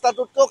গাঁৱৰ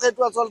ৰাস্তাটোতকৈ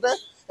সেইটো আচলতে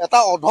এটা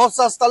অধস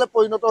ৰাস্তালৈ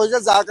পৰিণত হৈছে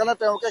যাৰ কাৰণে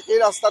তেওঁলোকে সেই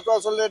ৰাস্তাটো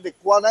আচলতে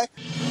দেখুওৱা নাই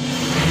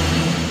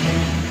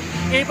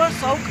এইবাৰ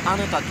চাওক আন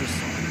এটা দৃশ্য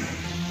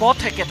পথ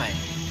একেটাই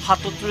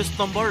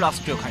 37 নম্বৰ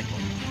ৰাষ্ট্ৰীয়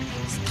ঘাইপথ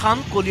স্থান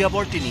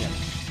কলিয়াবৰ তিনিআলি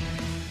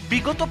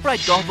বিগত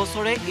প্ৰায় 10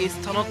 বছৰে এই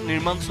স্থানত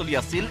নিৰ্মাণ চলি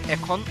আছিল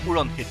এখন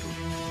উৰণ সেতু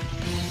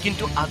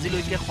কিন্তু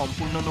আজিলৈকে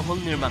সম্পূৰ্ণ নহল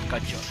নিৰ্মাণ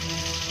কাৰ্য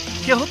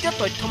শেহতীয়া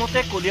তথ্যমতে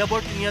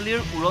কলিয়াবৰ তিনিআলিৰ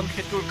উৰণ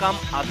সেতুৰ কাম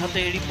আধাতে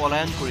এৰি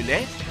পলায়ন কৰিলে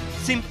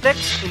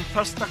সিমপ্লেক্স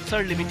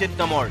ইনফ্ৰাষ্ট্ৰাকচাৰ লিমিটেড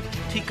নামৰ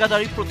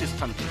ঠিকাদাৰী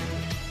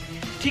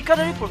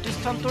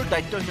প্ৰতিষ্ঠানটোৰ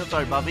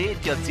দায়িত্বহীনতাৰ বাবে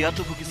এতিয়া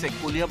জিয়াটো ভুগিছে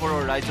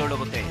কলিয়াবৰৰ ৰাইজৰ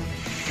লগতে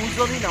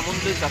উজনি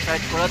নামনিলৈ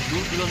যাতায়াত কৰা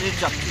দূৰ দূৰণিৰ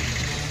যাত্ৰী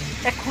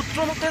এক সূত্ৰ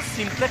মতে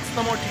সিমপ্লেক্স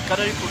নামৰ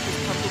ঠিকাদাৰী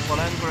প্ৰতিষ্ঠানটো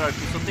পলায়ন কৰাৰ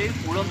পিছতে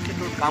উৰণ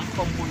সেতুৰ কাম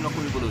সম্পূৰ্ণ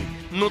কৰিবলৈ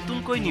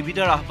নতুনকৈ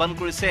নিবিদাৰ আহ্বান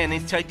কৰিছে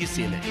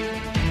NHIDCL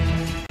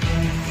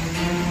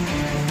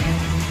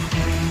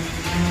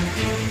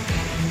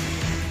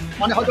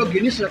মানে হয়তো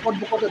গিনিছ ৰেকৰ্ড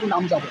বুকত এইটো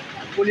নাম যাব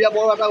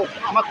কলিয়াবৰ এটা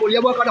আমাৰ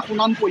কলিয়াবৰ কাৰণে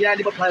সুনাম কঢ়িয়াই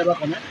আনিব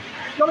ফ্লাইঅভাৰখনে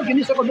কিয়নো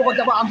গিনিছ ৰেকৰ্ড বুকত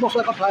যাব 8 বছৰ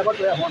এটা ফ্লাইঅভাৰ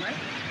তৈয়াৰ হোৱা নাই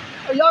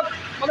ইয়াক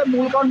মানে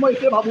মূল কাৰণ মই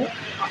এইটোৱে ভাবোঁ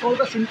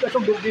আচলতে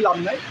সিমপ্লেক্সক দুখ দি লাভ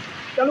নাই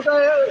তেওঁলোকে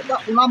এতিয়া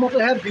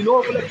শুনামতেহে দিলেও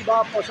বোলে কিবা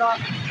পইচা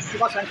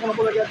কিবা চেংচন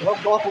হ'বলগীয়া ধৰক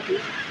 10 কোটি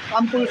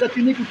কাম কৰিছে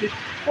 3 কোটি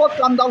ক'ত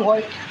কামডাল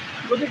হয়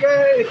গতিকে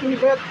এইটো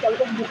বিষয়ে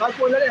তেওঁলোকক মুখাই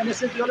কৰিলে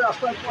NHIDCL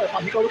ৰাস্তাৰ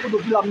প্ৰাধিকৰণকো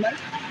দুখ দি লাভ নাই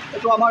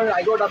এইটো আমাৰ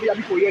ৰাইজৰ দাবী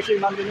আমি কৰি আছোঁ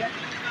ইমান দিনে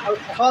আৰু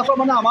সচৰাচৰ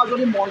মানে আমাৰ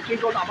যদি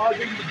মন্ত্ৰীজন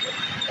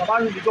আমাৰ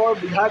নিজৰ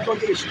বিধায়কজন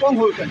যদি ষ্ট্ৰং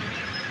হ'লহেঁতেন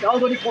তেওঁ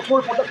যদি কঠোৰ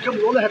পদক্ষেপ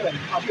ল'লেহেঁতেন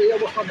আজি এই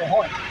অৱস্থা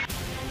নহয়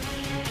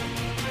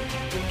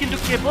কিন্তু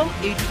কেৱল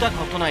এই দুটা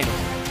ঘটনাই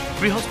নহয়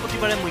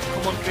বৃহস্পতিবাৰে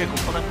মুখ্যমন্ত্ৰীয়ে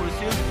ঘোষণা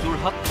কৰিছিল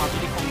যোৰহাট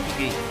মাজুলী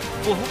সংযোগী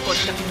বহু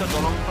প্ৰত্যাশিত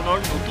দলংখনৰ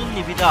নতুন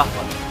নিবিদা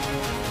আহ্বান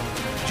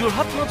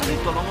যোৰহাট মাজুলী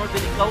দলঙৰ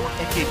বেলিকাও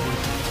একেই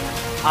পৰিস্থিতি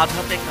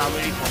আধাতে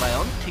কামেৰী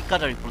পলায়ন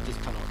ঠিকাদাৰী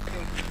প্ৰতিষ্ঠানৰ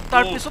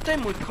তাৰ পিছতে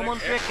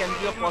মুখ্যমন্ত্ৰীয়ে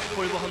কেন্দ্ৰীয় পথ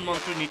পৰিবহণ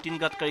মন্ত্ৰী নীতিন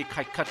গাডকাৰীক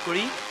সাক্ষাৎ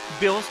কৰি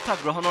ব্যৱস্থা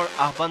গ্ৰহণৰ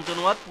আহ্বান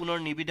জনোৱাত পুনৰ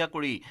নিবিদা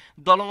কৰি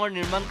দলঙৰ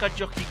নিৰ্মাণ কাৰ্য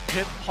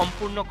শীঘ্ৰে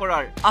সম্পূৰ্ণ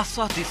কৰাৰ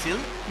আশ্বাস দিছিল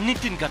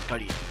নীতিন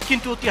গাডকাৰী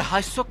কিন্তু অতি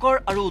হাস্যকৰ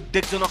আৰু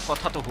উদ্বেগজনক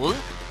কথাটো হ'ল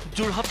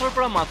যোৰহাটৰ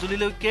পৰা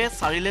মাজুলীলৈকে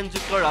 4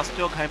 লেনযুক্ত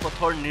ৰাষ্ট্ৰীয়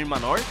ঘাইপথৰ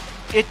নিৰ্মাণৰ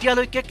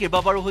এতিয়ালৈকে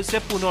কেইবাবাৰো হৈছে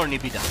পুনৰ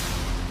নিবিদা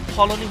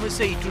সলনি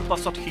হৈছে ইটোৰ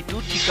পাছত সিটো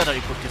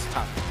ঠিকাদাৰী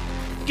প্ৰতিষ্ঠান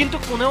কিন্তু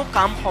কোনেও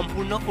কাম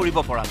সম্পূৰ্ণ কৰিব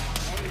পৰা নাই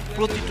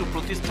প্ৰতিটো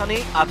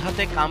প্ৰতিষ্ঠানেই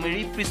আধাতে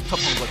কামেৰী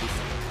পৃষ্ঠভংগ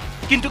দিছে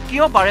কিন্তু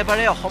কিয় বাৰে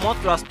বাৰে অসমত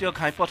ৰাষ্ট্ৰীয়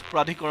ঘাইপথ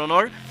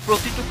প্ৰাধিকৰণৰ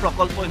প্ৰতিটো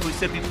প্ৰকল্পই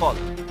হৈছে বিফল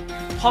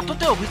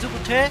হততে অভিযোগ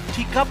উঠে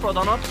ঠিকা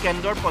প্ৰদানত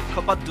কেন্দ্ৰৰ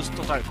পক্ষপাত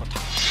দুষ্টতাৰ কথা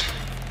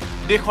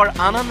দেশৰ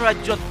আন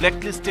ৰাজ্যত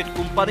ব্লেকলিষ্টেড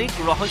কোম্পানীক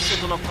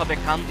ৰহস্যজনকভাৱে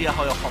কাম দিয়া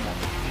হয় অসমত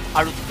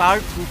আৰু তাৰ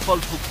কুফল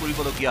ভোগ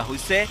কৰিবলগীয়া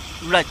হৈছে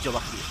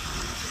ৰাজ্যবাসী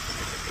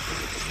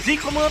যি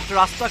সময়ত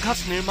ৰাস্তাঘাট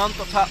নিৰ্মাণ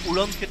তথা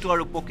উৰণ সেতু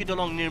আৰু পকী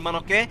দলং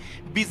নিৰ্মাণকে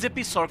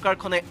বিজেপি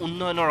চৰকাৰখনে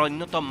উন্নয়নৰ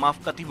অন্যতম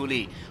মাপকাঠি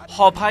বুলি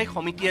সভাই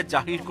সমিতিয়ে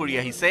জাহিৰ কৰি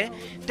আহিছে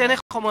তেনে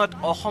সময়ত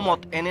অসমত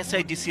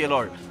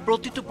NHIDCLৰ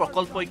প্ৰতিটো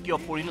প্ৰকল্পই কিয়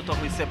পৰিণত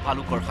হৈছে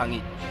ভালুকৰ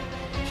হাঙি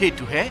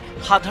সেইটোহে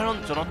সাধাৰণ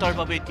জনতাৰ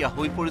বাবে এতিয়া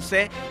হৈ পৰিছে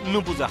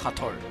নুবুজা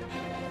সাঁথৰ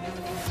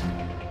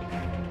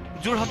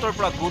যোৰহাটৰ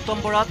পৰা গৌতম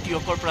বৰা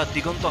তিয়কৰ পৰা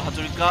দিগন্ত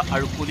হাজৰিকা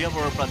আৰু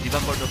কলিয়াবৰৰ পৰা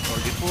দিবাকৰ দত্তৰ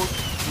report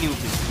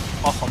news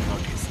 18 Assam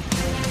north east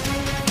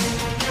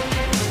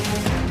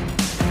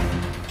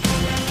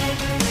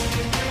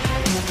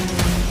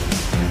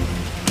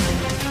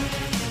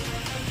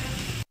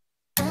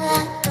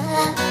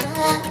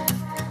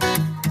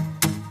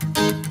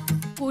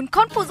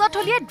কোনখন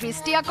পূজাথলীয়ে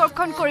দৃষ্টি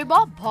আকৰ্ষণ কৰিব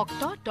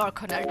ভক্ত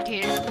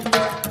দৰ্শনাৰ্থীৰ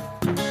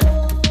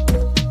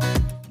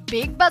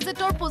বিগ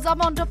বাজেটৰ পূজা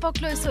মণ্ডপক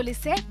লৈ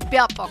চলিছে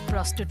ব্যাপক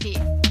প্ৰস্তুতি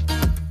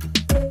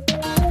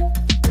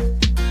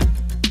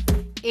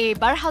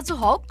এইবাৰ হাজু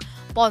হওক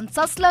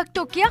 50 লাখ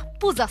টকীয়া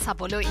পূজা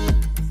চাবলৈ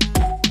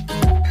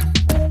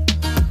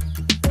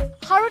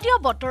শাৰদীয়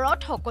বতৰত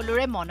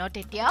সকলোৰে মনত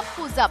এতিয়া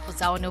পূজা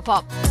পূজা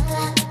অনুভৱ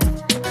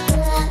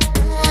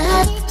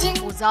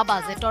পূজা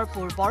বাজেটৰ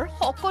পূৰ্বৰ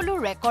সকলো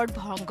ৰেকৰ্ড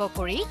ভংগ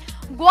কৰি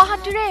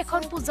গুৱাহাটীৰে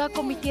এখন পূজা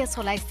কমিটিয়ে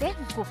চলাইছে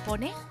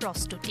গোপনে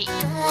প্ৰস্তুতি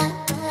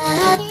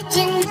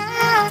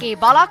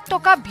কেইবা লাখ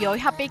টকা ব্যয়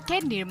সাপেক্ষে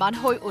নিৰ্মাণ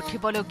হৈ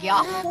উঠিবলগীয়া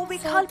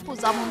সুবিশাল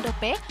পূজা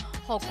মণ্ডপে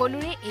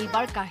সকলোৰে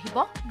এইবাৰ কাঢ়িব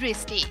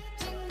দৃষ্টি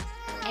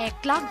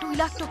 1 লাখ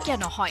 2 লাখ টকীয়া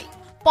নহয়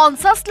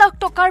 50 লাখ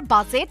টকাৰ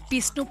বাজেট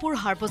বিষ্ণুপুৰ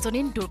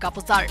সাৰ্বজনীন দুৰ্গা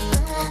পূজাৰ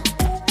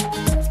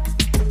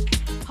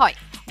হয়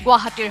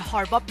গুৱাহাটীৰ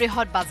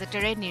সৰ্ববৃহৎ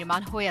বাজেটেৰে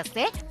নিৰ্মাণ হৈ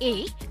আছে এই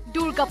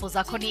দুৰ্গা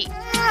পূজাখনি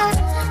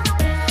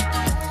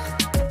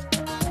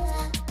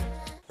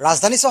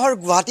ৰাজধানী চহৰ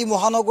গুৱাহাটী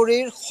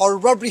মহানগৰীৰ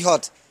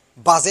সৰ্ববৃহৎ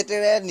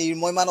বাজেটেৰে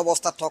নিৰ্মাণ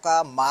অৱস্থাত থকা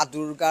মা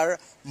দুৰ্গাৰ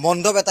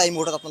মণ্ডপ এটা এই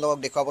মুহূৰ্তত আপোনালোকক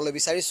দেখুৱাবলৈ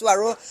বিচাৰিছোঁ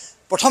আৰু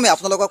প্ৰথমে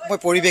আপোনালোকক মই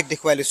পৰিৱেশ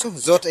দেখুৱাই লৈছোঁ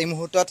য'ত এই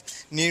মুহূৰ্তত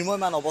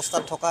নিৰ্মাণ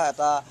অৱস্থাত থকা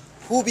এটা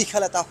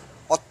সুবিশাল এটা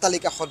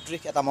অট্টালিকা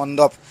সদৃশ এটা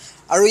মণ্ডপ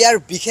আৰু ইয়াৰ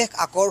বিশেষ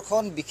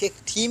আকৰ্ষণ বিশেষ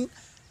থিম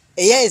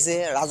এয়াই যে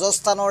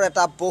ৰাজস্থানৰ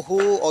এটা বহু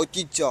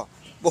ঐতিহ্য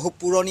বহু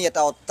পুৰণি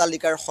এটা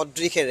অট্টালিকাৰ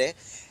সদৃশেৰে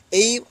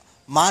এই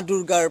মা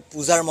দুৰ্গাৰ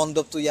পূজাৰ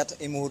মণ্ডপটো ইয়াত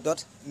এই মুহূৰ্তত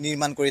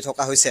নিৰ্মাণ কৰি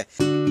থকা হৈছে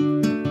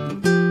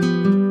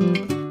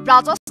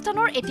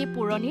ৰাজস্থানৰ এটি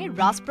পুৰণি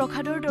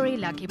ৰাজপ্ৰসাদৰ দৰে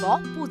লাগিব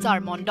পূজাৰ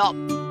মণ্ডপ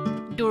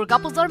দুৰ্গা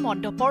পূজাৰ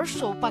মণ্ডপৰ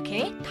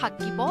চৌপাশে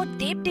থাকিব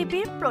দেৱ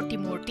দেৱীৰ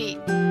প্ৰতিমূৰ্তি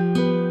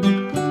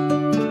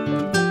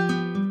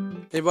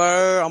এবাৰ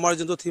আমাৰ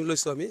যোনটো থিম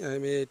লৈছোঁ আমি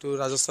এইটো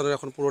ৰাজস্থানৰ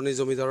এখন পুৰণি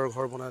জমিদাৰৰ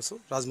ঘৰ বনাই আছোঁ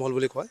ৰাজমহল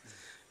বুলি কয়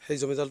সেই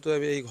জমিদাৰটো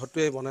আমি এই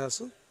ঘৰটোৱে বনাই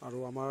আছোঁ আৰু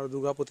আমাৰ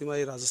দুৰ্গা প্ৰতিমা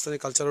এই ৰাজস্থানী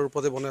কালচাৰৰ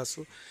ওপৰতে বনাই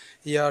আছোঁ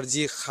ইয়াৰ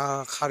যি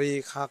খাৰী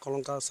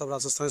অলংকাৰ সব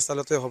ৰাজস্থানী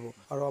ষ্টাইলতে হ'ব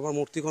আৰু আমাৰ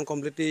মূৰ্তিখন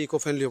কমপ্লিটলি ইকো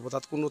ফ্ৰেণ্ডলি হ'ব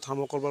তাত কোনো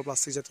থাৰ্মকল বা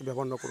প্লাষ্টিক জাতীয়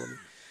ব্যৱহাৰ নকৰোঁ আমি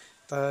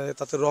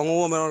তাতে ৰঙো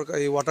আমাৰ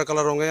এই ৱাটাৰ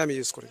কালাৰ ৰঙে আমি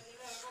ইউজ কৰিম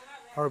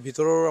আৰু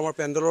ভিতৰৰ আমাৰ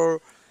পেণ্ডেলৰ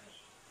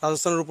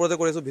ৰাজস্থানৰ ওপৰতে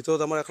কৰিছোঁ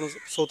ভিতৰত আমাৰ এখন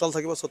চৌতাল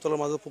থাকিব চৌতালৰ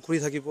মাজত পুখুৰী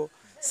থাকিব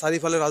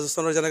চাৰিফালে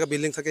ৰাজস্থানৰ যেনেকৈ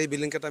বিল্ডিং থাকে এই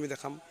বিল্ডিংকেইটা আমি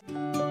দেখাম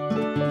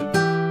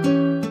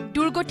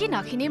দুৰ্গতি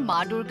নাখিনী মা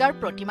দুৰ্গাৰ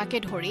প্ৰতিমাকে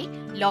ধৰি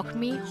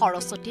লক্ষ্মী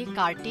সৰস্বতী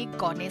কাৰ্তিক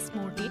গণেশ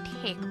মূৰ্তিত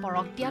শেষ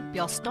পৰক দিয়াত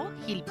ব্যস্ত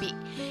শিল্পী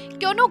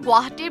কিয়নো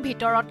গুৱাহাটীৰ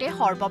ভিতৰতে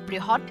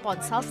সৰ্ববৃহৎ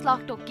 50 লাখ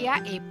টকীয়া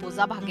এই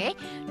পূজা ভাগে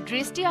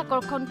দৃষ্টি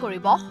আকৰ্ষণ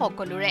কৰিব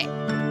সকলোৰে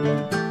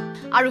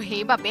আৰু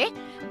সেইবাবে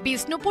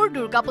বিষ্ণুপুৰ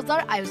দুৰ্গা পূজাৰ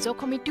আয়োজক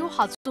সমিতিও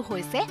সাজু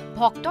হৈছে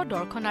ভক্ত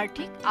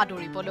দৰ্শনাৰ্থীক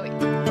আদৰিবলৈ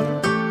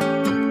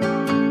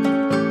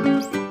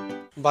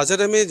বাজেট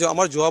আমি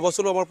আমাৰ যোৱা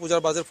বছৰো আমাৰ পূজাৰ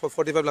বাজেট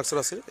 45 লাখ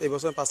আছিল এই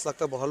বছৰ 5 লাখ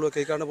টকা বঢ়ালোঁ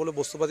সেইকাৰণে বোলো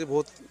বস্তুপাতি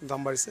বহুত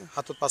দাম বাঢ়িছে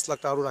হাতত 5 লাখ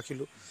টকা আৰু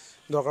ৰাখিলোঁ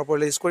দৰকাৰ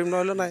পৰিলে ইউজ কৰিম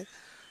নহ'লে নাই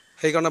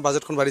সেইকাৰণে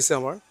বাজেটখন বাঢ়িছে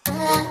আমাৰ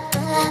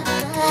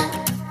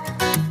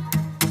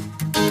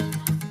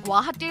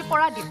গুৱাহাটীৰ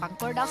পৰা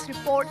Dipankar Das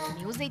report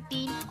news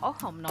 18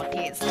 Assam north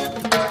east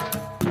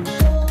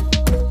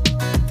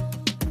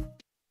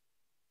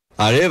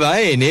আৰে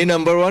ভাই এনেই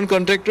নাম্বাৰ 1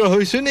 কন্ট্ৰাক্টৰ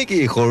হইছো নেকি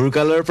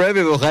সৰুকালৰ পৰাই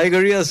ব্যৱসায়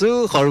কৰি আছো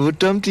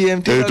সৰ্বোত্তম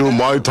টিএমটি এইটো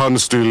মাইথান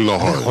ষ্টিল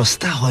নহয়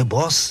সস্তা হয়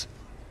বস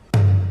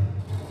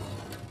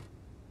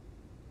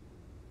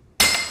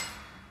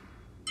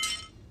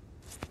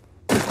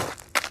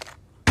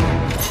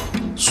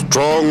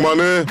স্ট্ৰং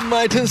মানে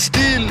মাইথান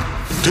ষ্টিল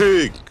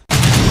ঠিক